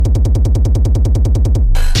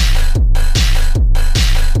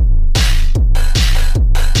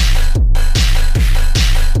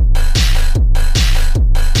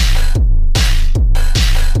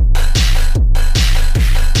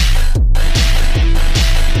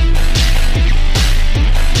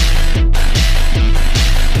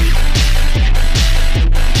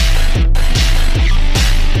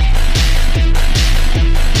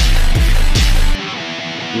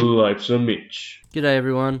Types of Mitch. G'day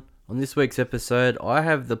everyone. On this week's episode, I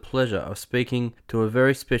have the pleasure of speaking to a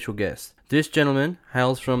very special guest. This gentleman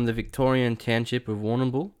hails from the Victorian township of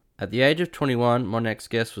Warrnambool. At the age of 21, my next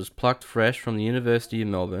guest was plucked fresh from the University of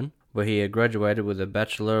Melbourne, where he had graduated with a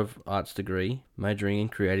Bachelor of Arts degree, majoring in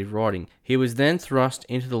creative writing. He was then thrust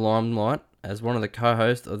into the limelight as one of the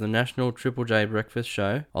co-hosts of the national Triple J breakfast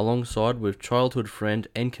show, alongside with childhood friend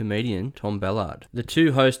and comedian Tom Ballard. The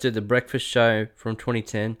two hosted the breakfast show from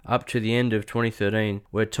 2010 up to the end of 2013,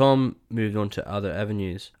 where Tom moved on to other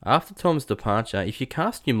avenues. After Tom's departure, if you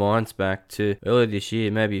cast your minds back to earlier this year,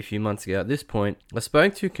 maybe a few months ago at this point, I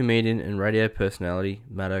spoke to comedian and radio personality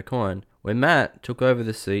Matt O'Kine, where Matt took over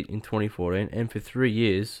the seat in 2014 and for 3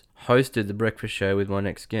 years hosted the breakfast show with my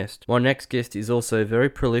next guest. My next guest is also very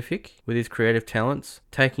prolific with his creative talents,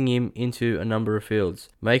 taking him into a number of fields,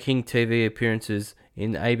 making TV appearances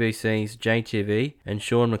in ABC's JTV and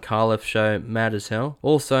Sean McAuliffe's show Mad as Hell,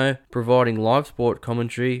 also providing live sport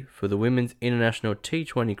commentary for the Women's International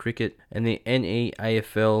T20 Cricket and the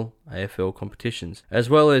NEAFL AFL competitions, as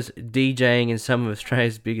well as DJing in some of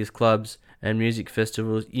Australia's biggest clubs and music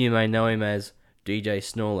festivals. You may know him as DJ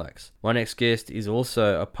Snorlax. My next guest is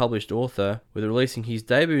also a published author, with releasing his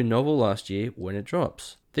debut novel last year when it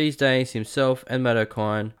drops. These days, himself and Matt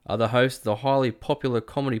O'Kine are the hosts of the highly popular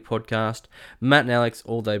comedy podcast Matt and Alex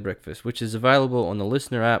All Day Breakfast, which is available on the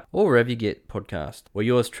Listener app or wherever you get podcasts, where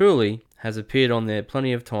yours truly has appeared on there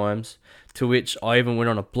plenty of times, to which I even went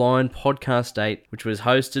on a blind podcast date, which was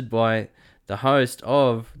hosted by the host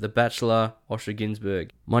of The Bachelor, Osher Günsberg.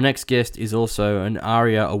 My next guest is also an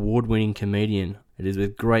ARIA award-winning comedian. It is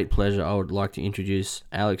with great pleasure I would like to introduce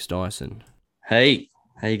Alex Dyson. Hey,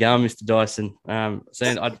 how you going, Mr. Dyson? I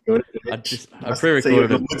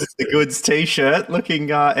pre-recorded it. It's the Goods t-shirt,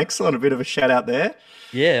 looking excellent. A bit of a shout out there.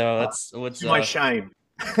 Yeah, well, that's what's my shame.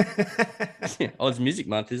 It's Music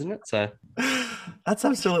Month, isn't it? So that's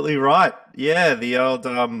absolutely right. Yeah, the old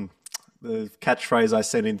the catchphrase I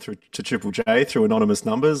sent in to Triple J through anonymous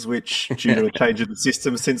numbers, which due to a change in the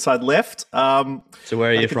system since I'd left. So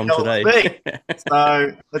where are you from today?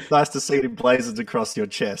 So it's nice to see it emblazoned across your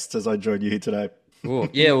chest as I join you here today. Well,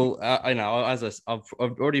 yeah, well, I know. I've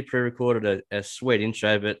already pre-recorded a sweet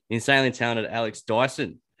intro, but insanely talented Alex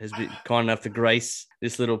Dyson has been kind enough to grace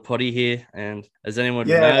this little potty here. And as anyone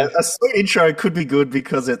know, a sweet intro could be good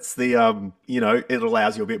because it's the it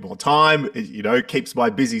allows you a bit more time. It, keeps my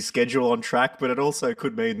busy schedule on track, but it also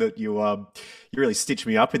could mean that you really stitched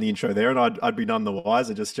me up in the intro there, and I'd be none the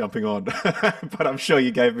wiser just jumping on. But I'm sure you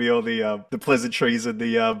gave me all the pleasantries and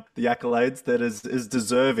the accolades that is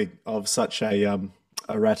deserving of such a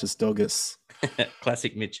ratus dogus.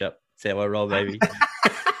 Classic Mitch up. That's how I roll, baby.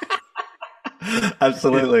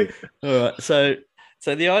 Absolutely. All right. So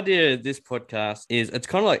the idea of this podcast is it's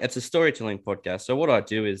kind of like it's a storytelling podcast. So what I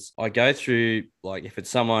do is I go through, like, if it's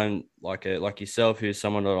someone like yourself, who's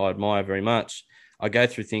someone that I admire very much, I go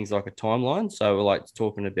through things like a timeline. So we're like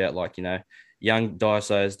talking about, like, young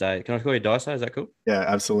Daiso's day. Can I call you Daiso? Is that cool? Yeah,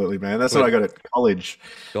 absolutely, man. That's what I got at college.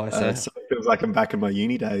 Daiso. So it feels like I'm back in my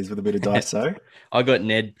uni days with a bit of Daiso. I got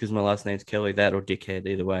Ned because my last name's Kelly, that or Dickhead,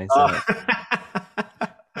 either way. So.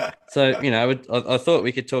 So, I thought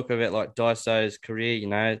we could talk about, like, Daiso's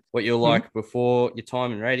career, what you're like before your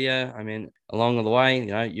time in radio. I mean, along the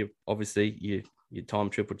way, you obviously your time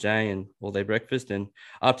Triple J and All Day Breakfast, and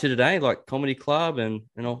up to today, like Comedy Club and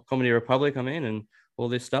Comedy Republic, and all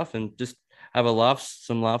this stuff, and just have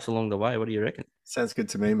some laughs along the way. What do you reckon? Sounds good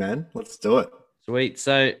to me, man. Let's do it. Sweet.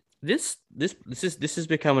 So this is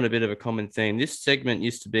becoming a bit of a common theme. This segment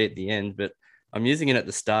used to be at the end, but I'm using it at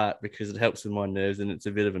the start because it helps with my nerves and it's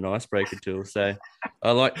a bit of an icebreaker tool. So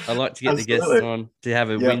I like to get the guests on to have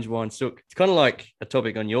a whinge, whine, sook. It's kind of like a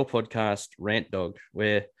topic on your podcast, Rant Dog,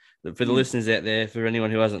 where for the listeners out there, for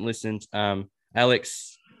anyone who hasn't listened,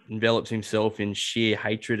 Alex envelops himself in sheer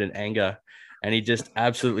hatred and anger, and he just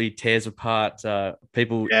absolutely tears apart.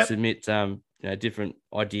 People submit different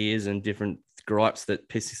ideas and different gripes that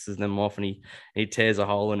pisses them off, and he tears a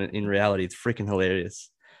hole in it. In reality, it's freaking hilarious.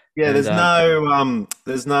 Yeah,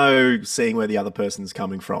 there's no seeing where the other person's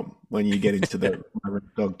coming from when you get into the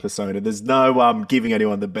dog persona. There's no giving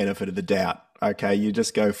anyone the benefit of the doubt. Okay, you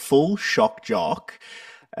just go full shock jock,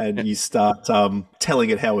 and you start telling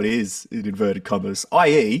it how it is in inverted commas,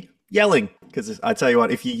 i.e., yelling. Because I tell you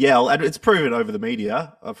what, if you yell, and it's proven over the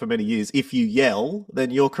media for many years, if you yell,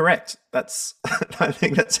 then you're correct. I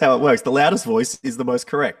think that's how it works. The loudest voice is the most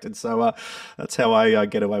correct. And so that's how I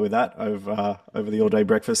get away with that over the All Day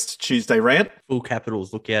Breakfast Tuesday rant. Full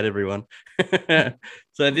capitals. Look out, everyone.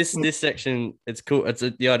 So this section, it's cool.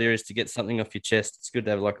 The idea is to get something off your chest. It's good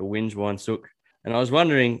to have like a whinge, whine, sook. And I was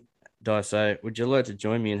wondering, Daiso, would you like to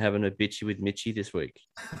join me in having a bitchy with Mitchy this week?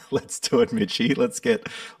 Let's do it, Mitchy. Let's get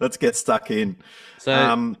stuck in.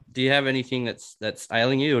 So, do you have anything that's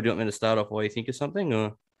ailing you, or do you want me to start off while you think of something?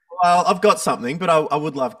 Or Well, I've got something, but I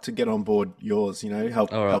would love to get on board yours.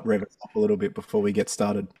 Help all right, help rev it up a little bit before we get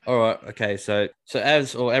started. all right, okay. So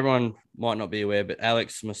as or everyone might not be aware, but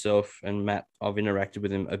Alex, myself, and Matt, I've interacted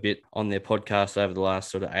with him a bit on their podcast over the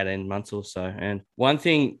last sort of 18 months or so. And one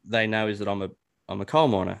thing they know is that I'm a coal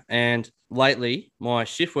miner, and lately my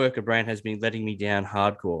shift worker brain has been letting me down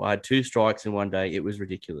hardcore. I had 2 strikes in one day. It was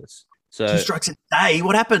ridiculous. Two So strikes a day.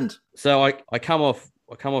 What happened? So I come off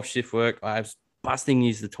shift work. I was busting to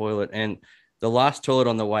use the toilet, and the last toilet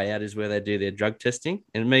on the way out is where they do their drug testing.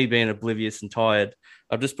 And me being oblivious and tired,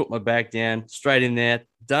 I've just put my bag down, straight in there,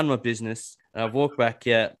 done my business. And I've walked back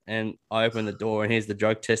out, and I open the door, and here's the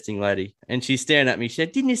drug testing lady, and she's staring at me. She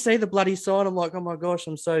said, "Didn't you see the bloody sign?" I'm like, "Oh my gosh,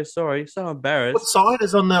 I'm so sorry, so What embarrassed." sign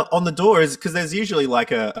is on the door? Is because there's usually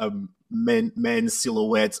like a man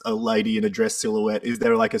silhouette, a lady in a dress silhouette. Is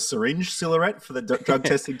there like a syringe silhouette for the drug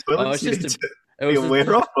testing toilets? It's just it Be was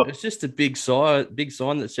aware of? it was just a big sign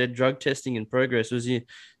that said drug testing in progress. It was a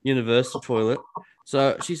universal toilet.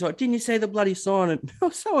 So she's like, "Didn't you see the bloody sign?" And I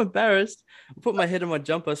was so embarrassed. I put my head in my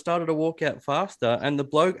jumper, started to walk out faster, and the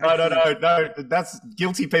bloke No. That's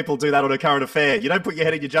guilty people do that on a current affair. You don't put your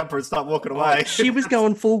head in your jumper and start walking away. She was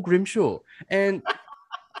going full Grimshaw, and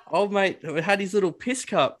old mate had his little piss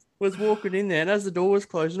cup. Was walking in there, and as the door was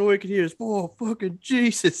closed, and all we could hear is, "Oh, fucking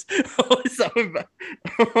Jesus!" I was so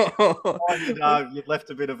You've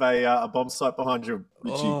left a bit of a bomb site behind you.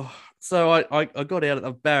 So I got out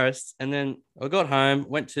embarrassed, and then I got home,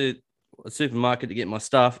 went to a supermarket to get my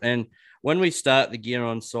stuff. And when we start the gear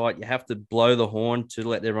on site, you have to blow the horn to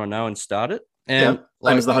let everyone know and start it. And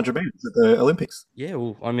same as the 100 meters at the Olympics. Yeah,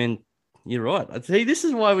 well, I mean, you're right. I see, this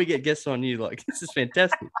is why we get guests on you. Like, this is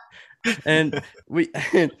fantastic. And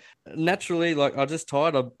naturally, like, I just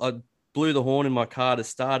tired. I blew the horn in my car to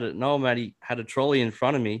start it. And old matey had a trolley in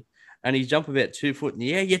front of me, and he jumped about 2 foot in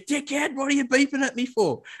the air. "You dickhead, what are you beeping at me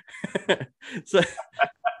for?" so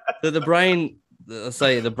the brain,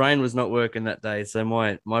 the brain was not working that day. So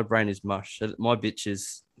my brain is mush. My bitch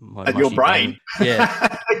is my and your brain.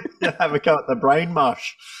 Yeah. Have a go at the brain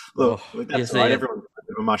mush. Look, that's right. Yeah. Everyone's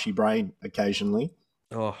got a mushy brain occasionally.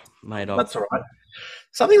 Oh, mate. That's all right.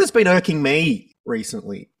 Something that's been irking me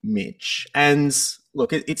recently, Mitch, and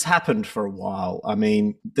look, it's happened for a while. I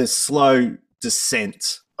mean, the slow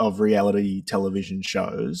descent of reality television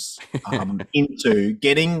shows into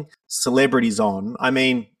getting celebrities on. I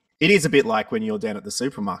mean, it is a bit like when you're down at the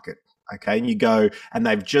supermarket, okay, and you go and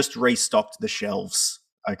they've just restocked the shelves.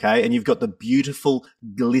 Okay, and you've got the beautiful,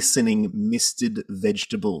 glistening, misted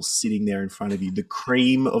vegetables sitting there in front of you. The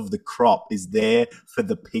cream of the crop is there for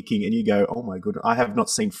the picking, and you go, "Oh my goodness, I have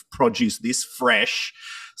not seen produce this fresh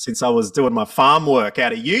since I was doing my farm work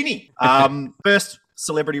out of uni." First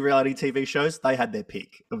celebrity reality TV shows, they had their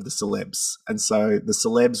pick of the celebs, and so the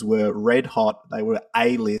celebs were red hot. They were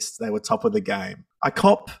A-list. They were top of the game. I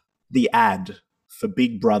cop the ad for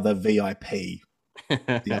Big Brother VIP.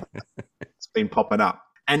 It's been popping up.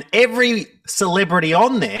 And every celebrity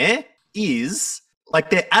on there is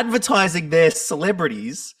like they're advertising their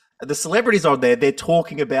celebrities. The celebrities on there, they're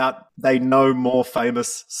talking about they know more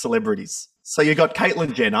famous celebrities. So you got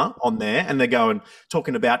Caitlyn Jenner on there, and they're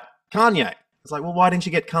talking about Kanye. It's like, well, why didn't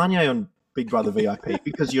you get Kanye on Big Brother VIP?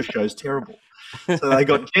 Because your show's terrible. So they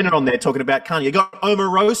got Jenner on there talking about Kanye. You got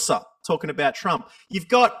Omarosa talking about Trump. You've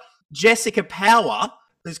got Jessica Power,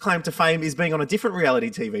 whose claim to fame is being on a different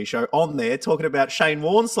reality TV show, on there talking about Shane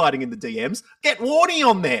Warne sliding in the DMs. Get Warney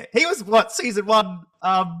on there. He was, season 1,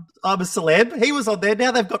 I'm a Celeb. He was on there.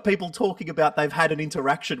 Now they've got people talking about they've had an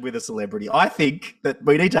interaction with a celebrity. I think that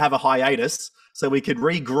we need to have a hiatus so we can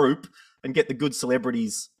regroup and get the good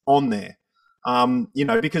celebrities on there.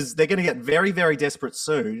 Because they're going to get very, very desperate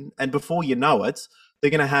soon. And before you know it, they're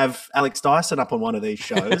going to have Alex Dyson up on one of these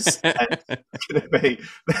shows. And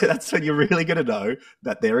that's when you're really going to know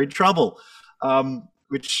that they're in trouble.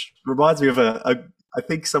 Which reminds me of I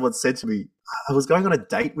think someone said to me, I was going on a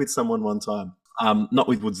date with someone one time, not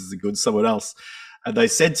with Woods is a Good, someone else. And they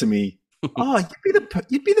said to me, "Oh,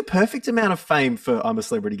 you'd be the perfect amount of fame for I'm a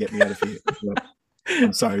Celebrity, get me out of here."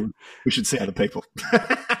 I'm sorry, we should see other people.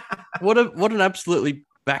 What an absolutely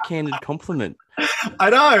backhanded compliment. I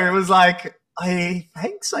know. It was like,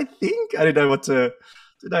 thanks, I think. I didn't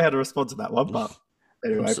know how to respond to that one, but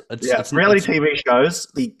anyway. Reality TV shows,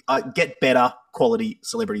 get better quality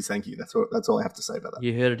celebrities, thank you. That's all I have to say about that.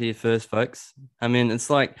 You heard it here first, folks. I mean, it's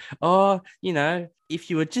like, if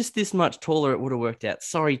you were just this much taller, it would have worked out.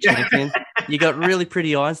 Sorry, champion. You got really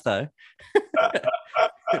pretty eyes, though.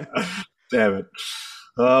 Damn it.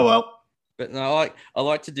 Oh well. But no, I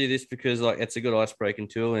like to do this because like it's a good icebreaking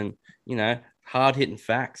tool, and hard hitting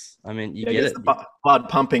facts. I mean, you Yeah, I get guess it. the blood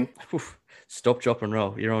pumping. Oof, stop, drop, and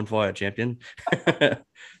roll. You're on fire, champion.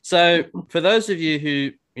 So, for those of you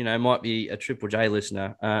who might be a Triple J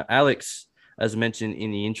listener, Alex, as mentioned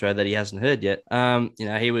in the intro that he hasn't heard yet,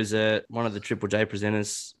 he was one of the Triple J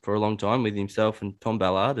presenters for a long time with himself and Tom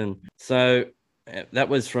Ballard, and so that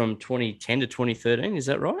was from 2010 to 2013. Is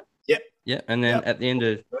that right? Yeah. Yeah, and then at the end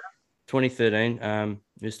of 2013,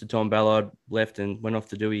 Mr. Tom Ballard left and went off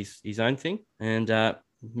to do his own thing. And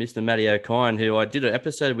Mr. Matty O'Kine, who I did an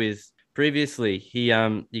episode with previously, he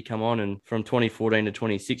come on, and from 2014 to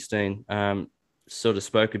 2016, sort of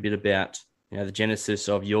spoke a bit about the genesis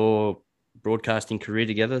of your broadcasting career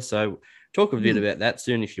together. So talk a bit about that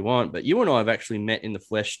soon if you want. But you and I have actually met in the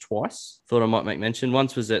flesh twice. Thought I might make mention.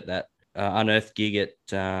 Once was at that Unearthed gig at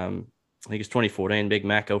I think it's 2014. Big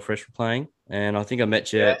Mac, El Fresh were playing, and I think I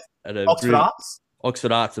met you at a Oxford Arts.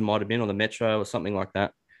 Oxford Arts, it might have been, or the Metro or something like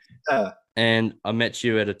that. And I met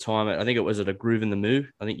you at a time, I think it was at a Groove in the Moo.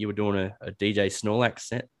 I think you were doing a DJ Snorlax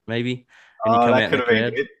set, maybe. And you come out in the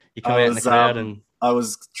crowd. You come out in the crowd and I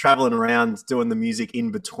was traveling around doing the music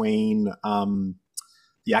in between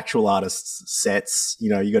the actual artists' sets.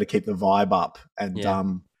 You got to keep the vibe up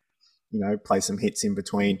and play some hits in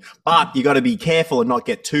between. But you got to be careful and not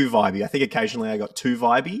get too vibey. I think occasionally I got too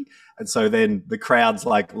vibey. And so then the crowd's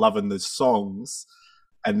like loving the songs,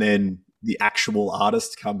 and then the actual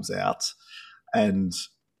artist comes out and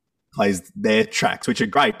plays their tracks, which are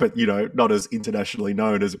great, but not as internationally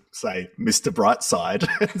known as, say, Mr. Brightside.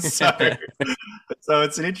 So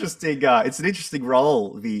it's an interesting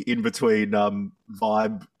role, the in between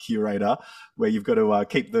vibe curator, where you've got to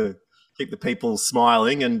keep the people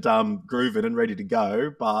smiling and grooving and ready to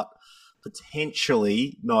go, but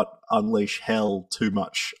potentially not unleash hell too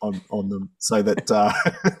much on them, so that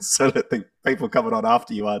the people coming on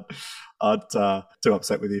after you aren't too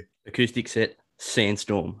upset with you. Acoustic set,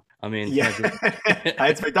 Sandstorm. I mean, yeah,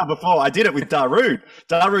 it's been done before. I did it with Darude.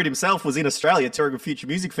 Darude himself was in Australia touring a Future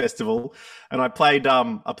Music Festival, and I played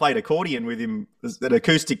accordion with him, an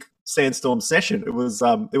acoustic Sandstorm session. It was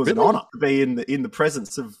an honour to be in the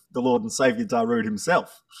presence of the Lord and Saviour Darude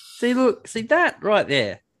himself. See that right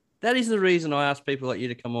there. That is the reason I ask people like you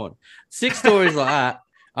to come on. 6 stories like that.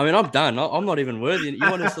 I mean, I'm done. I'm not even worthy. You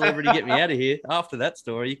want a celebrity to get me out of here? After that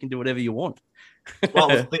story, you can do whatever you want. Well,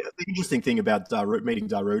 the interesting thing about meeting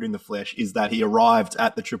Darude in the flesh is that he arrived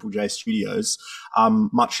at the Triple J studios,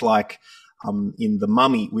 much like in The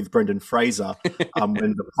Mummy with Brendan Fraser,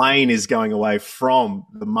 when the plane is going away from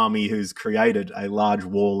the mummy who's created a large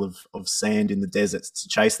wall of sand in the deserts to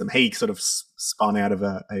chase them. He sort of spun out of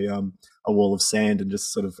a wall of sand and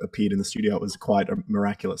just sort of appeared in the studio. It was quite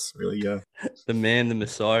miraculous, really. The man, the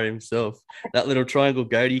Messiah himself. That little triangle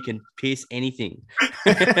goatee can pierce anything.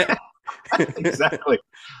 Exactly.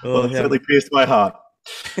 Well, it certainly pierced my heart.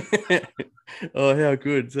 Oh, how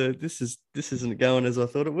good! So this isn't going as I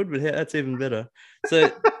thought it would, but that's even better.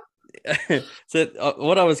 So,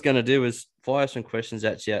 what I was going to do was fire some questions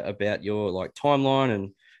at you about your timeline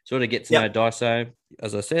and sort of get to know Daiso,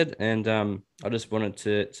 as I said, and I just wanted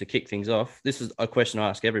to kick things off. This is a question I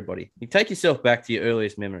ask everybody. You take yourself back to your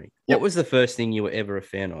earliest memory. What was the first thing you were ever a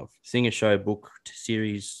fan of? Singer, show, book,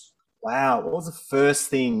 series? Wow, what was the first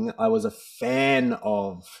thing I was a fan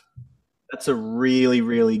of? That's a really,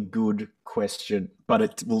 really good question, but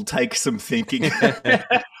it will take some thinking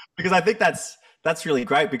because I think that's really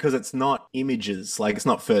great, because it's not images, it's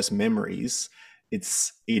not first memories. It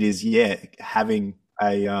is having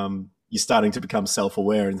a you're starting to become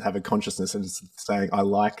self-aware and have a consciousness and saying, I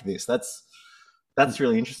like this. That's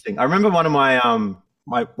really interesting. I remember one of my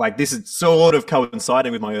this is sort of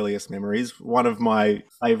coinciding with my earliest memories. One of my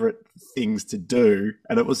favorite things to do,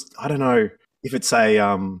 and it was, I don't know if it's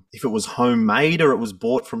if it was homemade or it was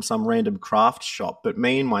bought from some random craft shop, but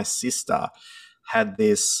me and my sister had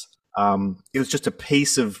this, it was just a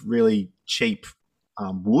piece of really cheap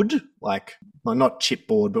wood, not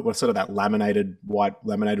chipboard, but sort of that white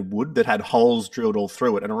laminated wood that had holes drilled all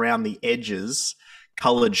through it, and around the edges,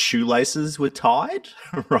 coloured shoelaces were tied,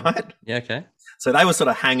 right? Yeah, okay. So they were sort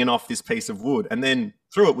of hanging off this piece of wood, and then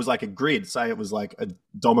through it was like a grid. Say it was like a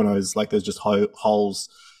dominoes, there's just holes,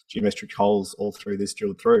 geometric holes all through this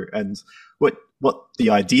drilled through. And what the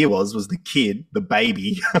idea was the kid, the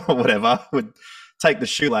baby or whatever, would take the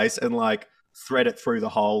shoelace and thread it through the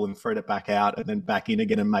hole and thread it back out and then back in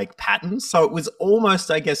again and make patterns. So it was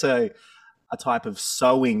almost, I guess, a type of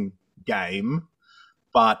sewing game,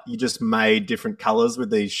 but you just made different colors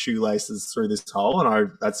with these shoelaces through this hole.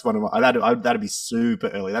 And that's one of my, that'd be super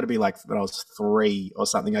early. That'd be like when I was 3 or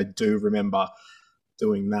something. I do remember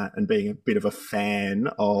doing that and being a bit of a fan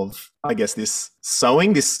of, I guess, this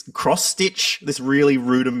sewing, this cross stitch, this really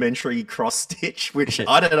rudimentary cross stitch, which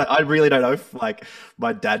I don't know. I really don't know if like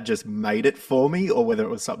my dad just made it for me or whether it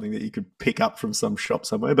was something that you could pick up from some shop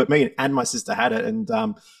somewhere. But me and my sister had it, and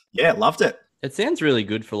yeah, loved it. It sounds really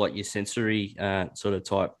good for like your sensory sort of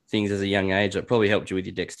type things as a young age. It probably helped you with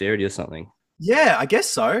your dexterity or something. Yeah, I guess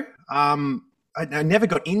so. I never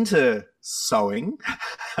got into sewing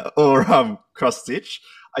or cross stitch.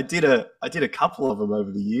 I did a couple of them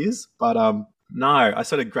over the years, but no, I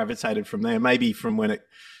sort of gravitated from there. Maybe from when it,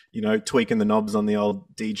 tweaking the knobs on the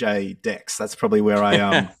old DJ decks. That's probably where I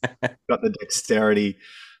got the dexterity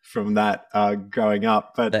from that growing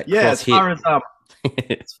up. But That yeah, cross hit.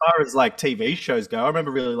 as far as like TV shows go, I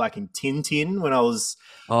remember really liking Tintin when I was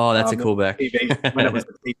Oh, that's a callback. TV, when it was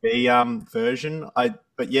the TV version.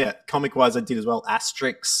 But yeah, comic wise, I did as well.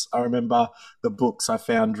 Asterix. I remember the books I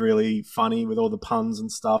found really funny with all the puns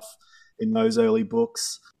and stuff in those early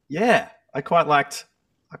books. Yeah, I quite liked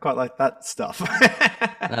that stuff.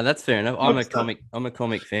 No, that's fair enough. I'm a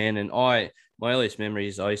comic fan, and my earliest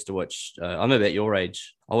memories, I used to watch. I'm about your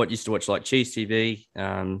age. Used to watch like Cheese TV,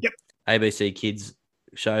 Yep. ABC Kids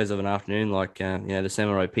shows of an afternoon, like the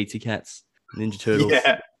Samurai Pizza Cats, Ninja Turtles.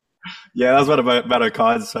 Yeah, that was one of Matt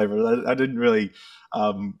O'Kine's favorite. I didn't really,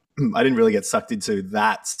 I didn't really get sucked into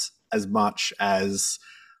that as much as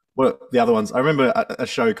what the other ones. I remember a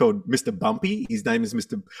show called Mr. Bumpy. His name is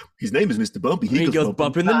Mr. Bumpy. He goes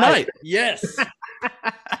bump in the night. Yes.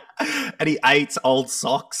 And he ate old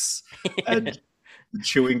socks and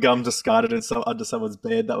chewing gum discarded under someone's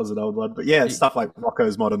bed. That was an old one. But yeah, stuff like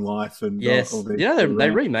Rocco's Modern Life and yes, all they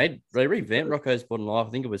revamped Rocco's Modern Life. I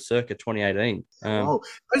think it was circa 2018.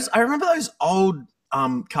 I remember those old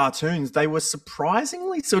cartoons. They were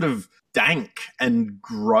surprisingly sort of dank and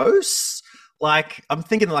gross. Like, I'm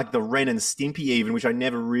thinking like the Ren and Stimpy even, which I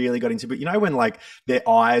never really got into. But you know when like their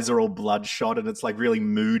eyes are all bloodshot and it's like really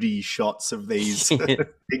moody shots of these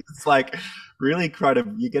it's like really kind of,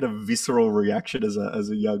 you get a visceral reaction as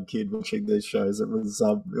a young kid watching these shows. It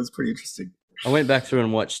was pretty interesting. I went back through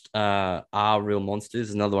and watched Are Real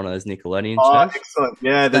Monsters, another one of those Nickelodeon shows. Excellent.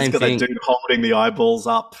 Yeah, there's got that dude holding the eyeballs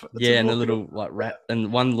up. Yeah, and the little like rat,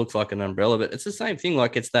 and one looks like an umbrella, but it's the same thing.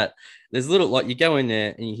 Like it's that there's little, like you go in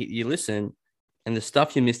there and you listen, and the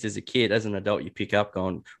stuff you missed as a kid, as an adult, you pick up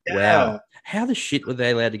going, wow, how the shit were they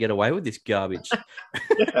allowed to get away with this garbage?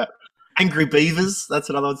 Yeah. Angry Beavers, that's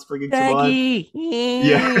another one springing to mind.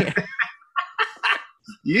 Yeah.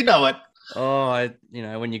 You know it. Oh,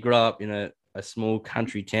 when you grow up in a small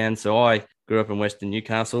country town. So I grew up in Western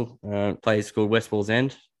Newcastle, place called West Walls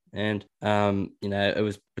End. And, it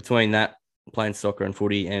was between that, playing soccer and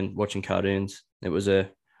footy and watching cartoons. It was a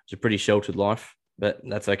pretty sheltered life, but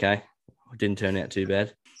that's okay. It didn't turn out too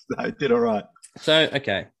bad. No, it did all right. So,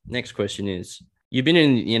 okay, next question is, you've been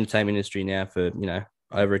in the entertainment industry now for,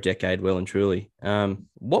 over a decade, well and truly.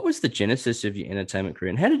 What was the genesis of your entertainment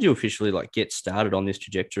career, and how did you officially get started on this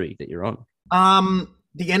trajectory that you're on?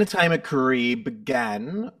 The entertainment career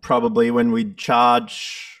began probably when me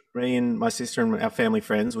and my sister and our family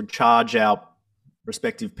friends would charge our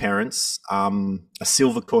respective parents a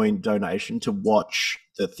silver coin donation to watch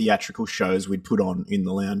the theatrical shows we'd put on in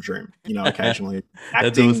the lounge room. Occasionally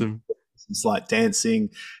acting, awesome. Some slight dancing,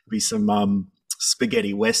 be some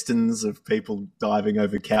spaghetti westerns of people diving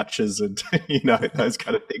over couches and those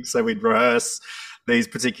kind of things. So we'd rehearse these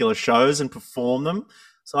particular shows and perform them.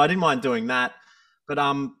 So I didn't mind doing that. But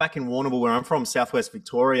back in Warrnambool, where I'm from, Southwest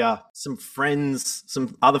Victoria, some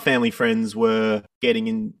other family friends were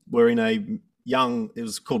in a young, it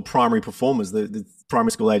was called Primary Performers. The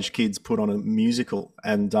primary school age kids put on a musical,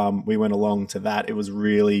 and we went along to that. It was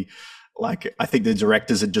really I think the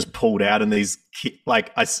directors had just pulled out, and these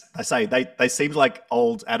I say, they seemed like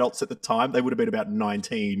old adults at the time. They would have been about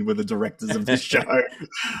 19 were the directors of this show.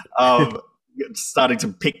 Starting to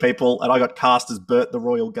pick people, and I got cast as Bert the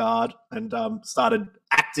Royal Guard, and started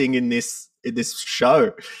acting in this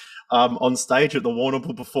show on stage at the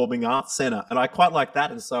Warrnambool Performing Arts Centre, and I quite liked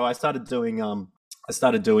that. And so I started doing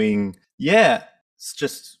it's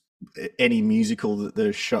just any musical that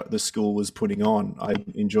the school was putting on. I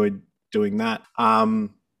enjoyed doing that.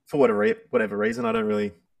 For whatever reason, I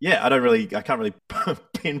can't really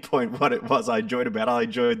pinpoint what it was I enjoyed about it. I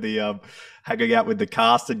enjoyed the hanging out with the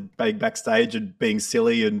cast and being backstage and being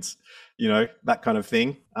silly and, that kind of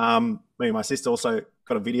thing. Me and my sister also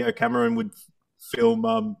got a video camera and would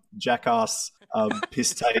film Jackass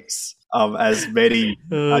piss takes as many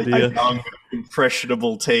a young,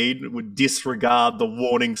 impressionable teen would disregard the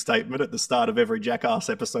warning statement at the start of every Jackass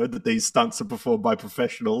episode that these stunts are performed by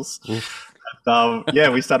professionals. And,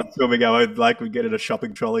 we started filming our own, like we'd get in a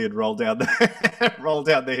shopping trolley and roll down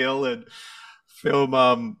the hill and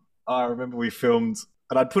film. I remember we filmed,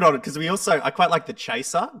 and I'd put on it because I quite like The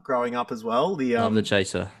Chaser growing up as well. Love The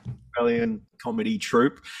Chaser, Australian comedy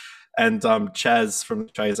troupe. And Chaz from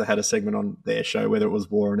The Chaser had a segment on their show, whether it was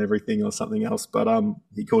war and everything or something else, but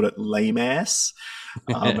he called it Lame Ass,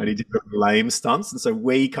 and he did lame stunts. And so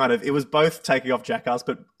it was both taking off Jackass,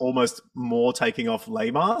 but almost more taking off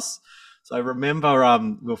Lame Ass. So I remember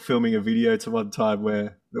we were filming a video to one time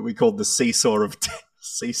that we called the Seesaw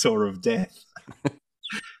of Death.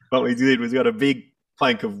 What we did was we got a big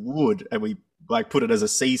plank of wood and we put it as a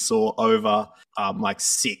seesaw over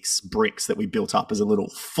 6 bricks that we built up as a little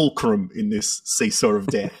fulcrum in this seesaw of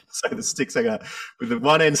death. So the sticks are with the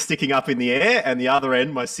one end sticking up in the air and the other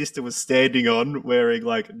end my sister was standing on wearing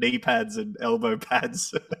knee pads and elbow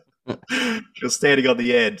pads. She was standing on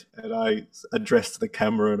the end and I addressed the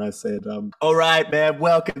camera and I said, all right, man,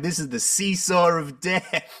 welcome. This is the Seesaw of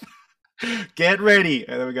Death. Get ready.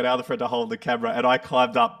 And then we got our other friend to hold the camera and I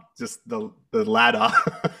climbed up just the ladder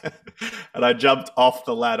and I jumped off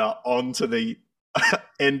the ladder onto the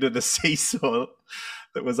end of the seesaw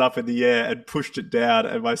that was up in the air and pushed it down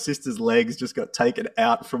and my sister's legs just got taken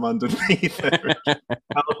out from underneath her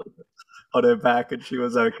on her back and she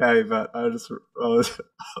was okay, but I was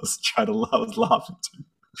laughing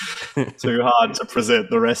too hard to present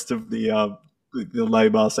the rest of the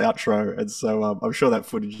lame ass outro, and so I'm sure that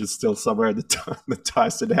footage is still somewhere in the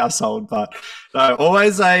Tyson household. But no,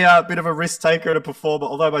 always a bit of a risk taker and a performer.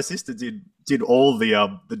 Although my sister did all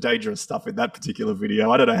the dangerous stuff in that particular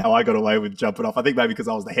video. I don't know how I got away with jumping off. I think maybe because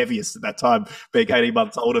I was the heaviest at that time, being 18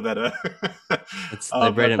 months older than her.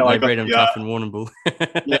 They bred him tough in Warrnambool.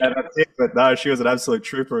 Yeah, that's it. But no, she was an absolute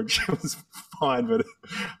trooper and she was fine. But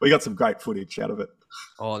we got some great footage out of it.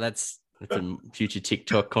 Oh, that's some future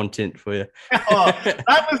TikTok content for you.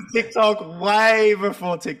 That was TikTok way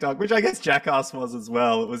before TikTok, which I guess Jackass was as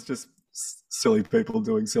well. It was just silly people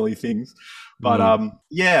doing silly things. But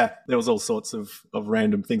there was all sorts of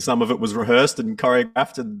random things. Some of it was rehearsed and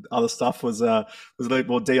choreographed, and other stuff was a little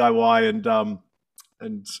more DIY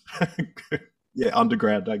and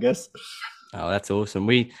underground, I guess. Oh, that's awesome.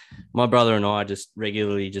 My brother and I just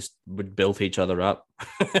regularly would belt each other up.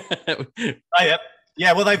 Oh, yeah.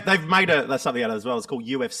 Yeah, well, they've made something out of it as well. It's called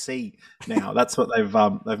UFC now. That's what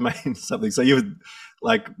they've made something. So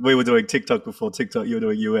we were doing TikTok before TikTok. You were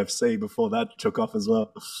doing UFC before that took off as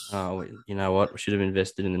well. Oh, you know what? We should have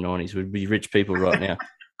invested in the 90s. We'd be rich people right now.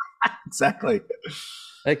 Exactly.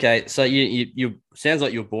 Okay, so you sounds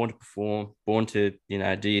like you're born to perform, born to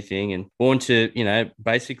do your thing, and born to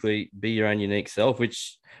basically be your own unique self,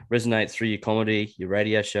 which resonates through your comedy, your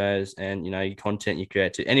radio shows, and your content you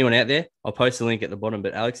create. To anyone out there, I'll post the link at the bottom.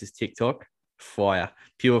 But Alex's TikTok, fire,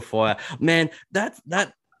 pure fire, man. That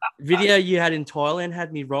video you had in Thailand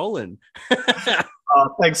had me rolling.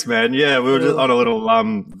 Oh, thanks, man. Yeah, we were just on a little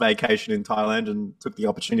vacation in Thailand and took the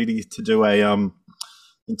opportunity to do a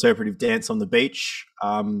interpretive dance on the beach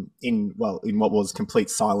in what was complete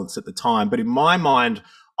silence at the time. But in my mind,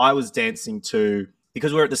 I was dancing to,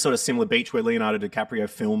 because we're at this sort of similar beach where Leonardo DiCaprio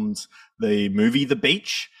filmed the movie The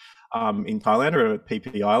Beach in Thailand or at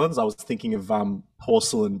PP Islands. I was thinking of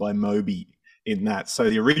Porcelain by Moby in that. So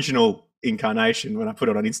the original incarnation, when I put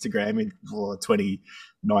it on Instagram in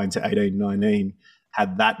 29 to 18, 19,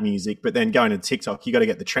 had that music. But then going to TikTok, you got to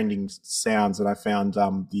get the trending sounds. And I found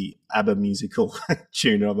the ABBA musical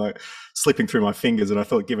tune. I'm like slipping through my fingers. And I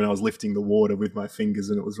thought, given I was lifting the water with my fingers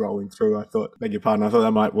and it was rolling through, I thought, beg your pardon, I thought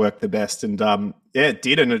that might work the best. And it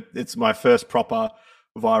did. And it's my first proper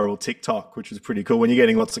viral TikTok, which is pretty cool. When you're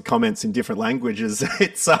getting lots of comments in different languages,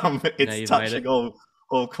 it's touching all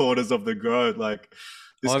corners of the globe. Like,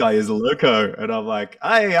 this guy is loco. And I'm like,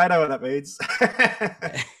 hey, I know what that means.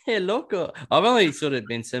 Yeah, loco. I've only sort of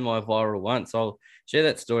been semi-viral once. I'll share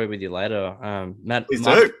that story with you later.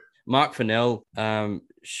 Mark Fennell, I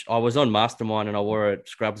was on Mastermind and I wore a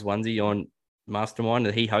Scrubs onesie on Mastermind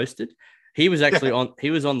that he hosted. He was actually on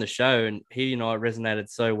the show, and he and I resonated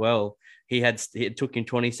so well. It took him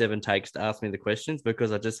 27 takes to ask me the questions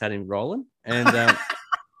because I just had him rolling. And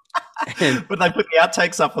but they put the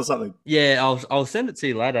outtakes up or something. Yeah, I'll send it to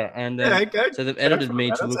you later. And so they've edited me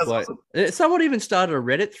to look like awesome. Someone even started a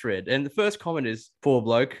Reddit thread, and the first comment is, "Poor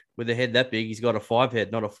bloke with a head that big. He's got a 5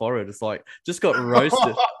 head, not a forehead." It's like just got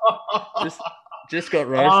roasted. just got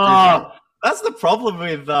roasted. That's the problem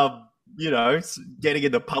with getting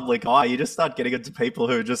in the public eye. You just start getting into people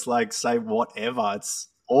who just like say whatever. It's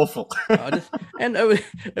awful. I just and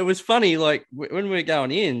it was funny. Like when we were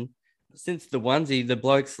going in, since the onesie, the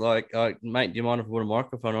bloke's like, "Mate, do you mind if I put a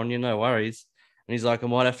microphone on you? No worries." And he's like, "I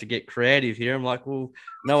might have to get creative here." I'm like, "Well,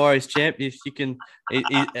 no worries, champ. If you can,"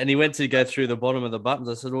 and he went to go through the bottom of the buttons.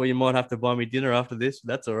 I said, "Well, you might have to buy me dinner after this.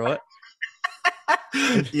 That's all right."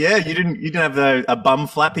 Yeah, you didn't have a bum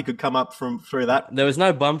flap. He could come up from through that. There was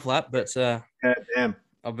no bum flap, but Yeah, damn.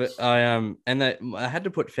 I had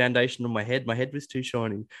to put foundation on my head. My head was too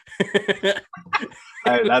shiny.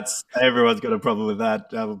 Hey, that's everyone's got a problem with that,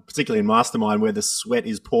 particularly in Mastermind, where the sweat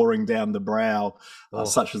is pouring down the brow, Oh,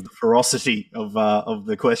 such as the ferocity of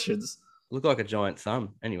the questions. looked like a giant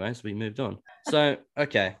thumb. Anyway, so we moved on. So,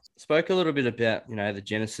 okay, spoke a little bit about the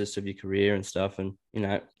genesis of your career and stuff, and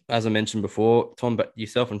as I mentioned before,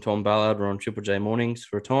 yourself and Tom Ballard were on Triple J mornings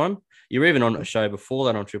for a time. You were even on a show before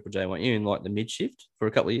that on Triple J, weren't you? In like the mid shift for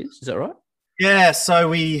a couple of years, is that right? Yeah, so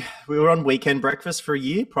we were on weekend breakfast for a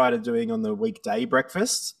year prior to doing on the weekday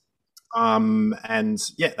breakfast. And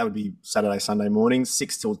yeah, that would be Saturday, Sunday mornings,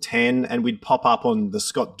 6 till 10. And we'd pop up on the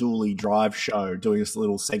Scott Dooley Drive show doing this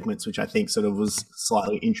little segments, which I think sort of was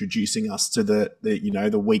slightly introducing us to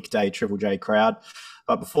the weekday Triple J crowd.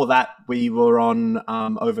 But before that, we were on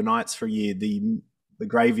overnights for a year, the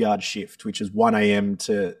graveyard shift, which is 1 a.m.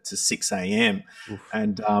 to 6 a.m. Oof.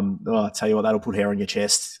 And I tell you what, that'll put hair on your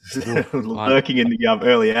chest, Oof. lurking in the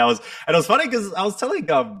early hours. And it was funny because I was telling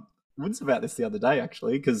Woods about this the other day,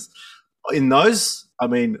 actually, because in those, I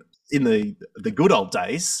mean, in the good old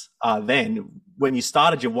days, then when you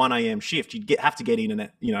started your 1 a.m. shift, you'd have to get in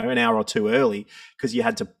an hour or two early because you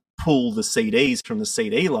had to pull the CDs from the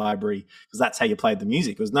CD library because that's how you played the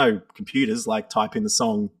music. There was no computers like type in the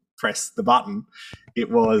song, press the button.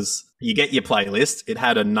 It was you get your playlist. It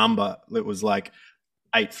had a number that was like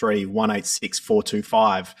 83186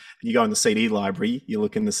 425. And you go in the CD library, you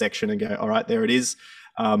look in the section and go, all right, there it is.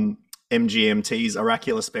 MGMT's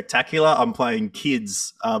Oracular Spectacular. I'm playing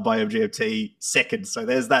Kids by MGMT second. So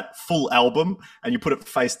there's that full album and you put it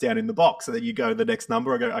face down in the box. And then you go to the next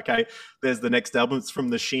number. I go, okay, there's the next album. It's from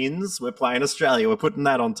the Shins. We're playing Australia. We're putting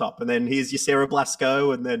that on top. And then here's your Sarah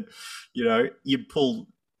Blasco. And then, you'd pull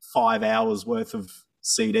 5 hours worth of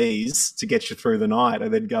CDs to get you through the night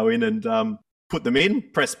and then go in and put them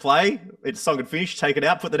in, press play. It's song and finish, take it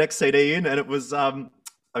out, put the next CD in. And it was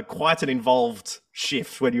quite an involved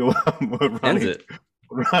shift when you were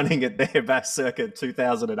running it there back circa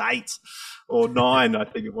 2008 or 9, I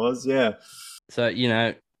think it was. Yeah. So,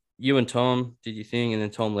 you and Tom did your thing and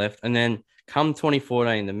then Tom left. And then come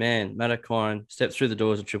 2014, the man, Matt O'Kine, stepped through the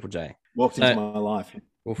doors of Triple J. Walked into my life.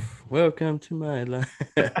 Oof, welcome to my life.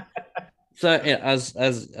 So, yeah, as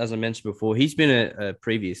I mentioned before, he's been a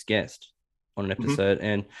previous guest on an episode,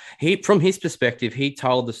 and from his perspective, he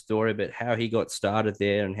told the story about how he got started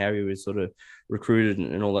there and how he was sort of recruited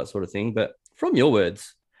and all that sort of thing. But from your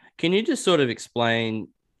words, can you just sort of explain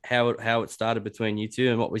how it started between you two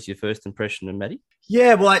and what was your first impression of Matty?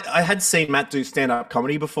 Yeah, well, I had seen Matt do stand-up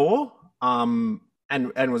comedy before, and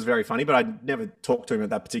was very funny, but I never talked to him at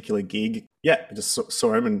that particular gig. Yeah, I just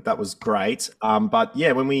saw him, and that was great. But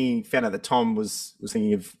yeah, when we found out that Tom was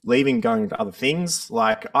thinking of leaving, going to other things,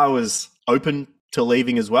 like I was open to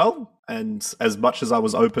leaving as well, and as much as I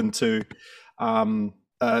was open to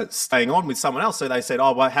staying on with someone else. So they said,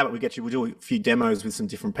 "Oh, well, how about we'll do a few demos with some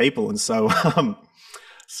different people?" And so,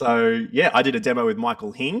 yeah, I did a demo with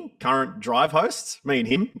Michael Hing, current Drive host, me and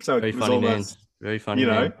him. So very it was funny man, almost, very funny.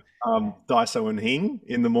 Man. Daiso and Hing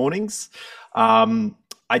in the mornings.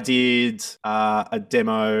 I did a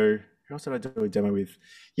demo. Who else did I do a demo with?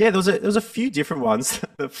 Yeah, there was a few different ones.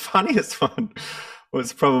 The funniest one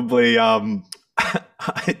was probably I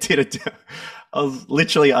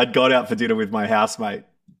I'd gone out for dinner with my housemate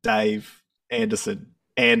Dave Anderson,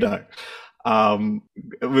 Ando,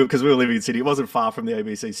 because we were living in Sydney. It wasn't far from the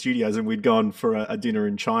ABC studios, and we'd gone for a dinner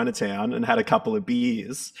in Chinatown and had a couple of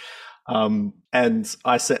beers. And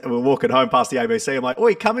I said, we're walking home past the ABC. I'm like,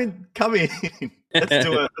 "Oi, come in.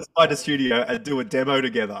 Let's find a studio and do a demo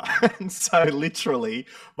together." And so literally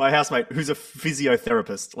my housemate, who's a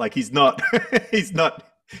physiotherapist, like he's not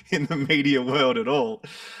in the media world at all.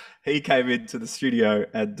 He came into the studio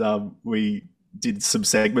and we did some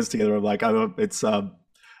segments together. I'm like, it's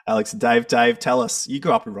Alex and Dave, tell us, you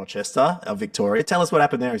grew up in Rochester, Victoria. Tell us what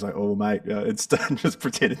happened there. He's like, "Oh, mate, it's just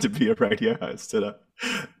pretending to be a radio host."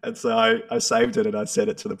 And so I saved it and I sent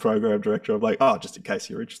it to the program director. I'm like, "Oh, just in case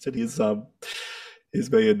you're interested, here's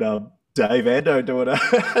me and Dave Ando doing a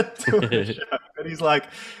show." And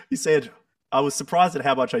he said, I was surprised at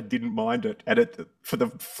how much I didn't mind it. And for the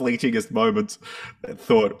fleetingest moments, I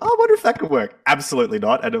thought, oh, I wonder if that could work. Absolutely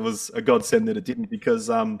not. And it was a godsend that it didn't, because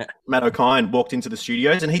Matt O'Kine walked into the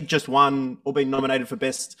studios and he'd just won or been nominated for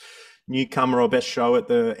Best Newcomer or Best Show at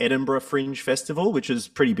the Edinburgh Fringe Festival, which is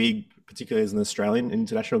pretty big, particularly as an Australian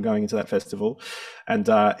international going into that festival. And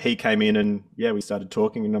he came in and, yeah, we started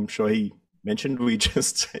talking, and I'm sure he mentioned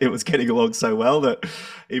it was getting along so well that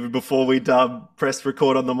even before we'd pressed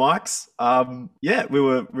record on the mics, we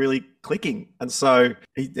were really clicking. And so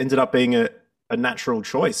he ended up being a natural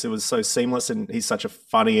choice. It was so seamless, and he's such a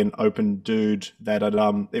funny and open dude that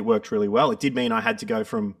it worked really well. It did mean I had to go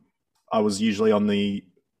from, I was usually on the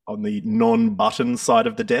non-button side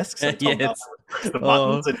of the desk, so Tom Yes. pressed the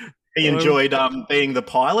buttons, and he enjoyed being the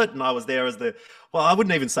pilot, and I was there as I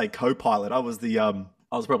wouldn't even say co-pilot. I was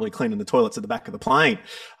probably cleaning the toilets at the back of the plane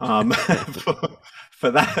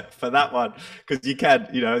for that one, because you can,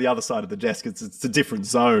 the other side of the desk, it's a different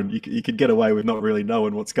zone. You could get away with not really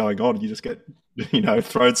knowing what's going on. You just get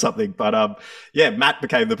thrown something. But Matt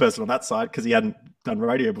became the person on that side because he hadn't done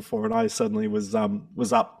radio before, and I suddenly was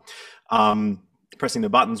up pressing the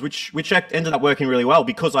buttons, which ended up working really well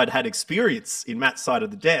because I'd had experience in Matt's side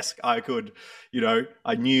of the desk. I could,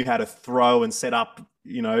 I knew how to throw and set up,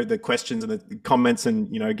 the questions and the comments,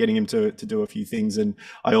 and, getting him to do a few things. And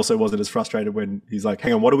I also wasn't as frustrated when he's like,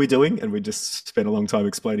 hang on, what are we doing? And we just spent a long time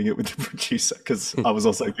explaining it with the producer, because I was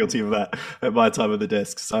also guilty of that at my time at the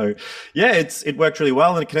desk. So yeah, it worked really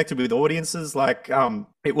well, and it connected with audiences. Like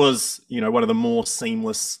it was, one of the more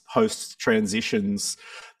seamless host transitions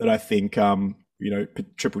that I think,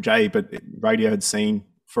 Triple J, but radio had seen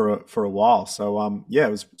for a while. So it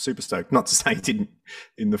was super stoked. Not to say it didn't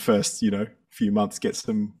in the first few months get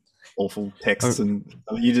some awful texts, and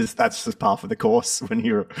that's just part of the course when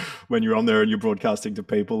you're on there and you're broadcasting to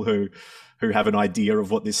people who have an idea of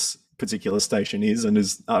what this particular station is and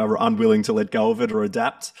are unwilling to let go of it or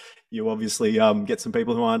adapt. You obviously get some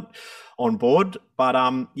people who aren't on board, but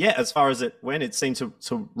as far as it went, it seemed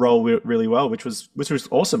to roll really well, which was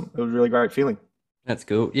awesome. It was a really great feeling. That's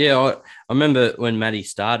cool. Yeah, I remember when Matty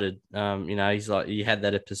started, he's like, you had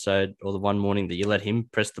that episode or the one morning that you let him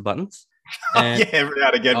press the buttons. And, every now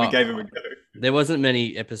and again we gave him a go. There wasn't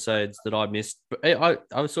many episodes that I missed. I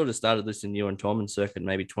sort of started listening to you and Tom and Circuit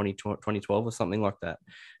maybe 2012 or something like that.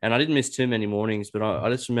 And I didn't miss too many mornings, but I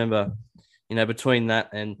just remember, between that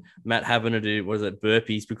and Matt having to do,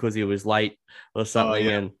 burpees because he was late or something,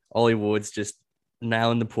 and Ollie Ward's just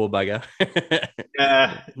nailing the poor bugger.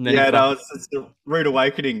 It's a rude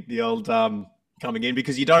awakening, the old coming in,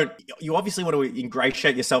 because you obviously want to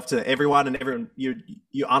ingratiate yourself to everyone, and everyone you're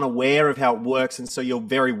unaware of how it works, and so you're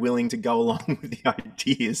very willing to go along with the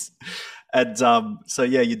ideas. And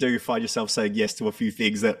you do find yourself saying yes to a few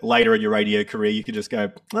things that later in your radio career you could just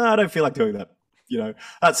go, I don't feel like doing that.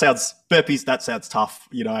 That sounds burpees. That sounds tough.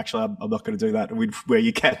 Actually, I'm not going to do that. Where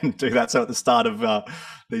you can do that. So at the start of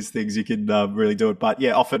these things, you can really do it. But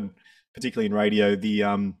yeah, often, particularly in radio,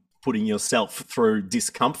 the putting yourself through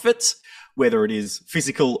discomfort, whether it is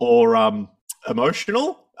physical or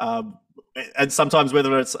emotional, and sometimes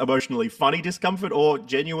whether it's emotionally funny discomfort or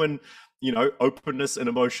genuine, openness and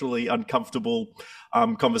emotionally uncomfortable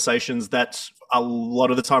conversations that a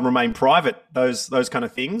lot of the time remain private. Those kind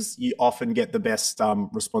of things, you often get the best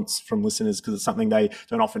response from listeners, because it's something they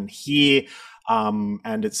don't often hear,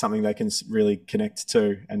 and it's something they can really connect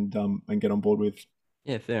to and get on board with.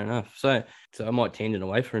 Yeah, fair enough. So I might tangent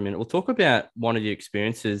away for a minute. We'll talk about one of your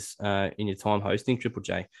experiences in your time hosting Triple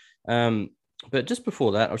J. But just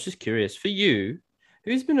before that, I was just curious, for you,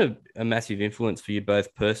 who's been a massive influence for you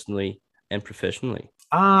both personally and professionally?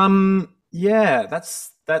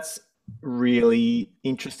 That's really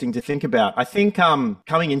interesting to think about. I think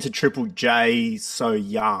coming into Triple J so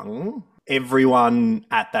young, everyone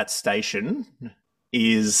at that station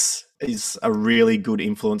is a really good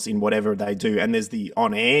influence in whatever they do. And there's the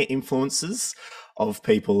on-air influences of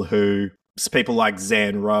people like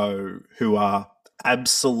Zan Rowe, who are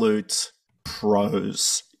absolute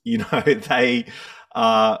pros. They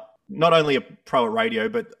are not only a pro at radio,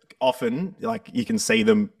 but often, like, you can see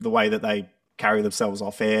them, the way that they carry themselves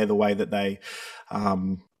off air, the way that they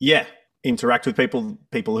interact with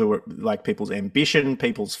people who are like people's ambition,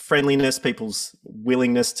 people's friendliness, people's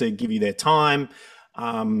willingness to give you their time.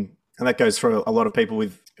 And that goes for a lot of people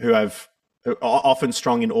who are often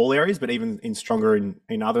strong in all areas, but even stronger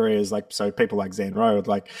in other areas. Like, so people like Zan Rowe,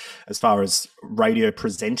 like, as far as radio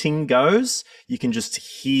presenting goes, you can just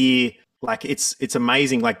hear, like, it's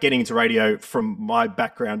amazing, like, getting into radio from my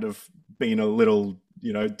background of being a little,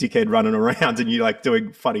 dickhead running around and you like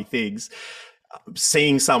doing funny things,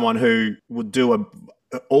 seeing someone who would do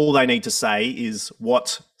all they need to say is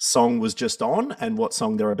what song was just on and what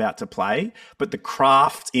song they're about to play. But the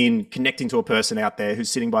craft in connecting to a person out there who's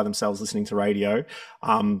sitting by themselves listening to radio,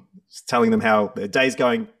 telling them how their day's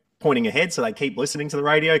going, pointing ahead, so they keep listening to the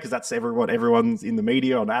radio, because that's everyone's in the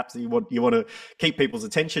media on apps. You want to keep people's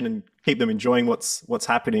attention and keep them enjoying what's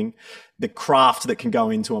happening. The craft that can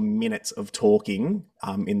go into a minute of talking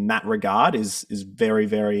in that regard is very,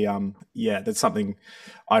 very that's something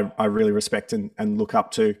I really respect and look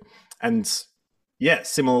up to. And yeah,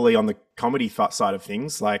 similarly on the comedy side of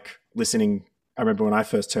things, like listening. I remember when I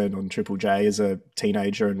first turned on Triple J as a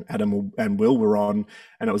teenager, and Adam and Will were on,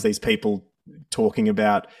 and it was these people talking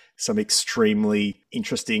about some extremely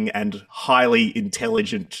interesting and highly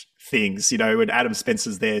intelligent things, and Adam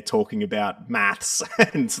Spencer's there talking about maths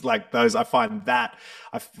and like those. I found that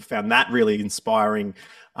really inspiring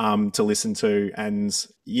to listen to, and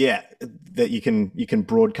yeah, that you can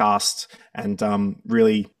broadcast and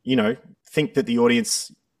really, think that the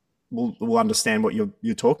audience will understand what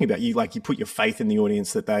you're talking about. You put your faith in the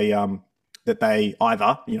audience that they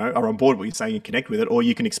either, are on board with what you're saying and connect with it, or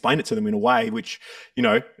you can explain it to them in a way which,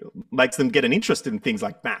 makes them get an interest in things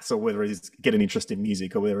like maths, or whether it is get an interest in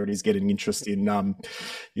music, or whether it is get an interest in,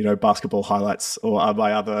 basketball highlights, or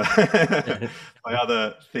my other, my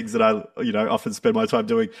other things that I, often spend my time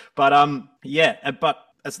doing. But, but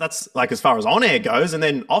that's like, as far as on air goes, and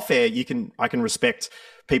then off air, I can respect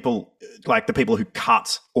people like the people who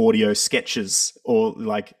cut audio sketches, or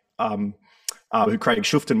like, who Craig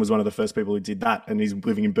Schuften was one of the first people who did that, and he's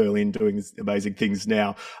living in Berlin doing these amazing things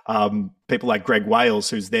now. People like Greg Wales,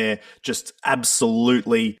 who's there just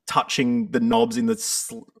absolutely touching the knobs in the...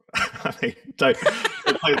 I mean, don't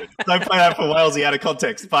play that for Walesy out of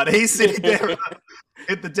context, but he's sitting there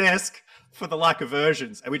at the desk for the Leica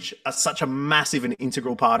versions, which are such a massive and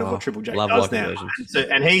integral part of what Triple J does now.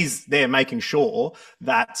 And he's there making sure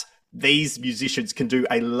that these musicians can do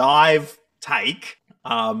a live take.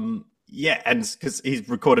 And because he's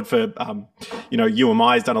recorded for,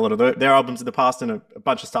 UMI has done a lot of their albums in the past, and a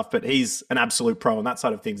bunch of stuff, but he's an absolute pro on that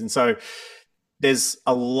side of things. And so there's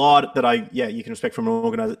a lot that you can respect from an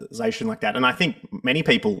organization like that. And I think many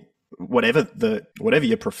people, whatever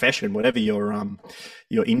your profession, whatever your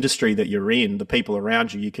industry that you're in, the people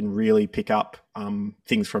around you, you can really pick up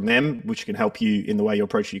things from them, which can help you in the way you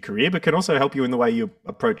approach your career, but can also help you in the way you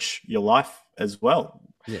approach your life as well.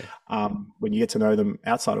 Yeah. When you get to know them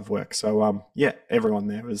outside of work. So everyone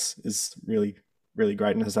there is really, really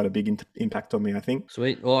great, and has had a big impact on me, I think.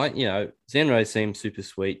 Sweet. Well, Zenro seems super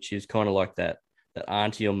sweet. She's kind of like that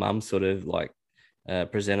auntie or mum sort of like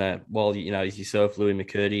presenter, while yourself, Louis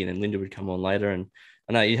McCurdy, and then Linda would come on later. And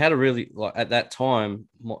I know you had a really, like, at that time,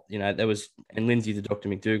 there was, and Lindsay the Dr.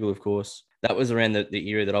 McDougall, of course. That was around the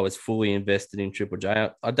era that I was fully invested in Triple J.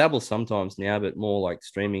 I dabble sometimes now, but more like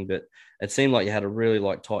streaming. But it seemed like you had a really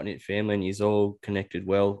like tight knit family, and you all connected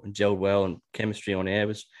well and gelled well, and chemistry on air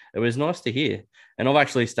it was nice to hear. And I've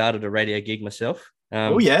actually started a radio gig myself.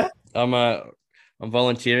 Oh yeah, I'm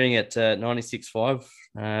volunteering at 96.5